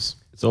angles.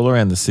 It's all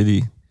around the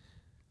city.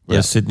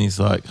 Whereas Yeah. Sydney's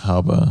like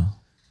harbour.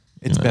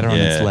 It's better on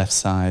its Yeah. left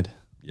side.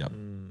 Yep.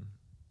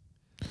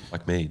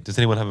 Like me. Does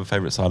anyone have a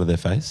favourite side of their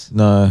face?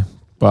 No,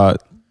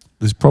 but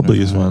there probably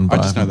is one. I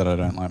But just know that I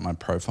don't like my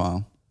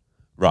profile.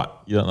 Right.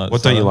 you don't like.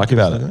 What don't you like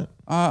about it?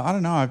 I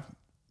don't know.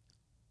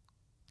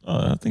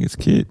 Oh, I think it's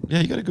cute. Yeah,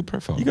 you got a good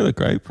profile. You got a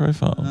great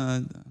profile.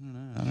 I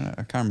don't know.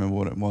 I can't remember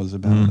what it was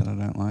about it that I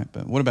don't like.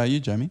 But what about you,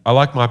 Jamie? I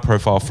like my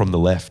profile from the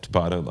left,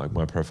 but I don't like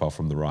my profile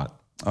from the right.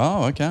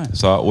 Oh, okay.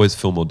 So I always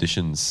film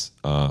auditions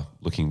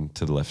looking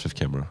to the left of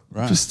camera.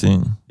 Right.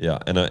 Interesting. Yeah,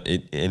 and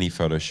any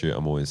photo shoot,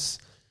 I'm always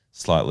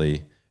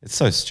slightly. It's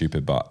so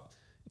stupid, but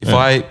if Yeah.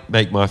 I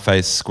make my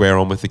face square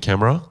on with the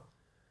camera,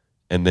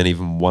 and then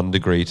even 1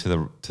 degree to the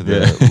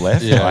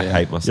left, Yeah, I yeah.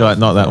 hate myself. You're like,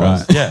 not that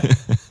one.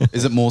 Yeah.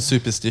 Is it more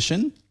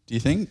superstition, do you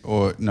think?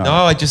 Or no? No,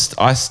 I just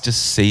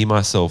see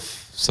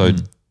myself so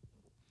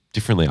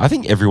differently. I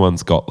think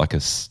everyone's got like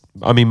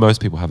I mean,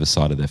 most people have a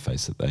side of their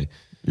face that they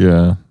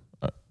Yeah.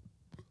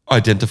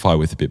 identify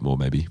with a bit more,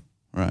 maybe.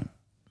 Right.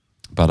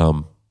 But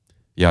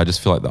yeah, I just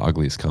feel like the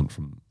ugliest cunt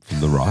from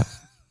the right.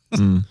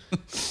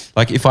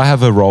 Like if I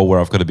have a role where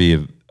I've got to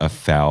be a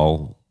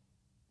foul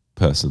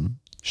person,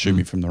 Shoot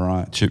me from the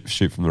right.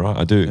 shoot from the right.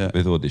 I do Yeah.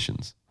 with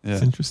auditions. Yeah.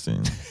 It's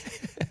interesting.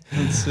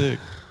 That's sick.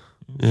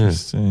 Yeah,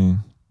 Interesting.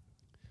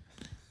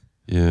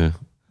 yeah,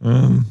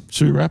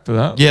 Should we wrap it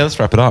up? yeah. Let's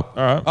wrap it up.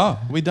 All right. Oh,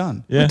 we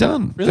done. Yeah. We're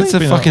done. Really? That's a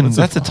Been fucking. it's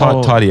That's a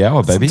whole- tidy hour,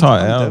 it's a baby.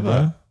 tight hour,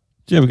 Endeavour. bro.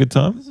 Did you have a good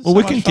time? is Well, so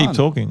we much can keep fun.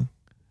 talking.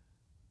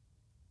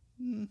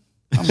 I'm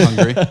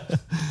hungry.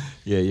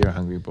 Yeah, you're a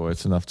hungry boy.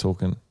 It's enough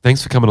talking.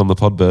 Thanks for coming on the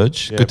pod,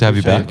 Burge. Yeah, Good to have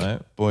you back. appreciate it,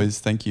 mate. Boys,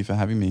 thank you for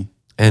having me.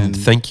 And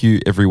thank you,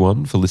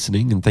 everyone, for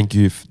listening. And thank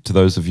you to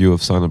those of you who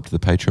have signed up to the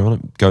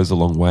Patreon. It goes a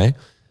long way.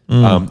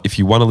 If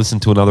you want to listen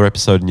to another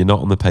episode and you're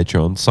not on the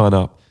Patreon, sign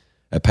up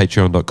at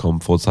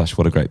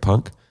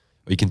patreon.com/whatagreatpunk.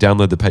 Or you can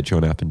download the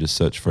Patreon app and just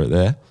search for it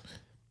there.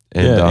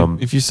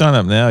 And if you sign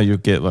up now, you'll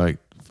get like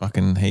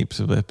fucking heaps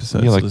of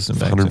episodes like to listen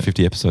back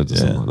 150 episodes or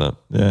something like that.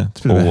 Yeah, it's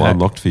a bit of a All hack.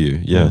 unlocked for you.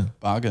 Yeah.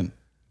 Bargain.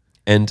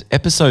 And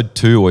episode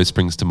 2 always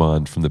springs to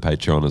mind from the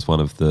Patreon as one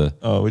of the...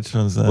 Oh, which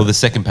one's that? Well, the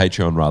second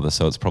Patreon rather,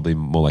 so it's probably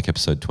more like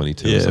episode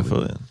 22 or yeah, something.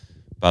 fully.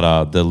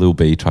 But the Lil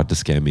B tried to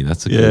scam me.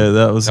 That's a Yeah, good...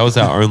 that was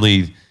our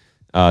only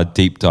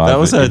deep dive. That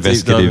was our deep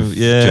investigative dive,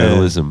 yeah.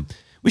 journalism.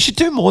 We should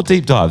do more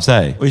deep dives,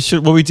 eh? We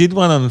should. Well, we did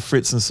one on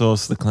Fritz and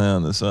Sauce the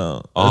Clown as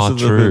well. Oh,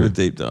 That's a little bit true. of a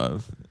deep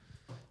dive.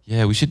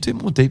 Yeah, we should do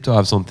more deep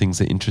dives on things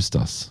that interest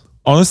us.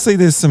 Honestly,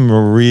 there's some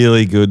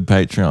really good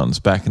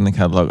Patreons back in the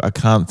catalogue. I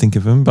can't think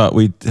of them, but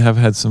we have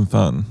had some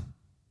fun.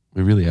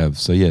 We really have.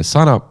 So yeah,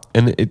 sign up,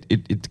 and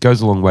it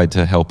goes a long way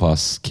to help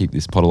us keep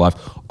this pod alive.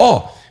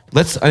 Oh,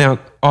 let's announce.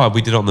 Oh,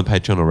 we did it on the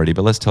Patreon already,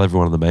 but let's tell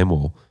everyone on the main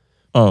wall.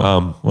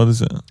 Oh, what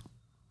is it?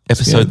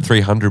 Episode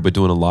 300, we're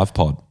doing a live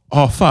pod.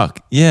 Oh,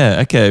 fuck. Yeah,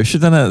 okay. We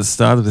should have done that at the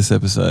start of this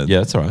episode. Yeah,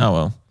 that's all right.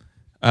 Oh,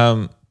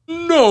 well.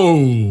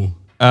 No.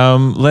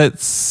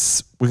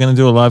 We're going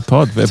to do a live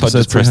pod for So I episode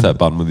just pressed 300. that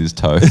button with his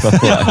toe.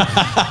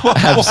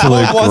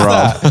 Absolute What was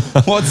grub.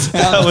 that? What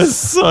sound? That was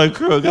so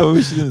crook. I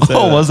wish you didn't say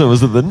Oh, that. was it?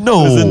 Was it the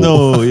no? It was a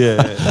no, yeah.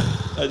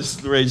 I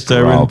just reached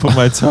over and put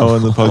my toe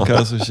on the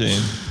podcast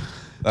machine.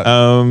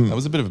 That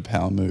was a bit of a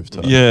power move.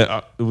 Todd.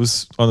 Yeah, it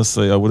was,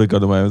 honestly, I would have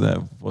got away with that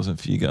if it wasn't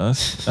for you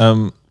guys.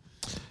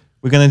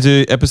 We're going to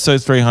do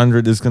episode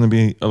 300. There's going to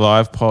be a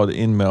live pod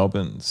in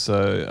Melbourne.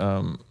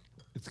 So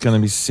it's going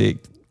to be sick.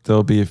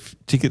 There'll be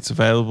tickets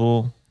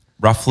available.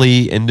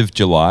 Roughly end of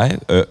July,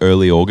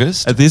 early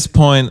August. At this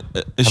point,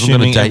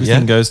 assuming date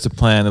everything yet. goes to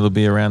plan, it'll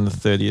be around the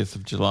 30th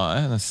of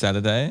July on a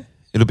Saturday.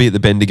 It'll be at the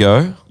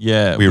Bendigo.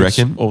 Yeah. We which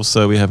reckon.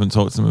 Also, we haven't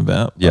talked to them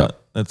about. Yeah.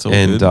 But that's all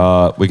And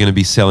good. we're going to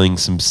be selling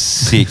some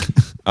sick,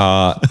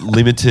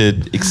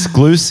 limited,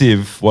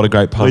 exclusive, What a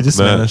Great Punk We're just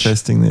merch.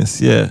 manifesting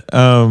this. Yeah.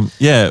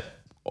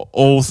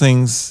 All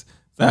things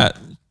that,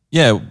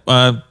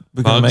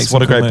 we're going to make Mugs, some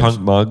What a cool Great merch.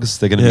 Punk mugs.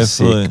 They're going to be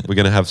sick. fully. We're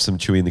going to have some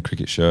Chewy in the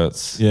Cricket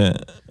shirts. Yeah.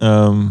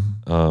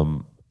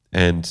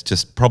 And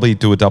just probably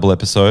do a double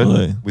episode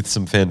Fully. with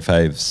some fan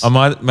faves. I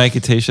might make a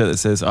t-shirt that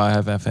says I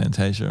have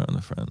Aphantasia on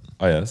the front.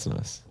 Oh, yeah, that's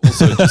nice.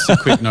 Also, just a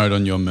quick note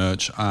on your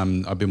merch.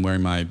 I've been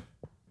wearing my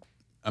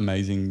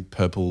amazing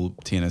purple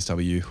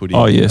TNSW hoodie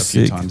Oh, yeah, a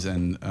few sick. times,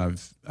 and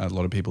a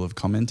lot of people have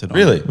commented on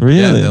Really? it. Really?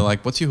 Yeah, they're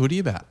like, "What's your hoodie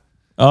about?"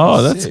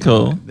 Oh, that's Sick.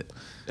 cool.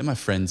 They're my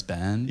friend's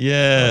band.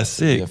 Yeah,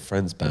 sick. Yeah,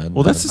 friends band.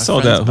 Well, that's a My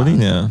sold out friend's hoodie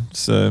band. now.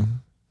 So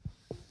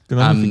good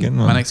on you for getting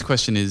one. My next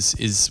question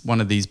is one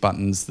of these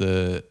buttons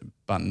the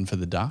button for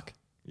the duck?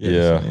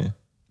 Yeah.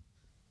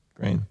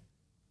 Green.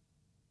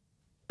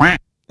 Wait,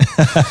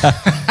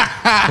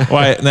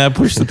 now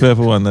push the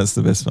purple one. That's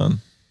the best one.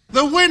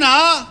 The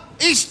winner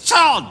is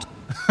Todd.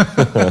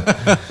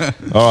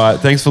 All right.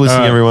 Thanks for listening,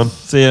 All right. everyone.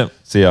 See ya.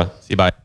 See ya. See you, bye.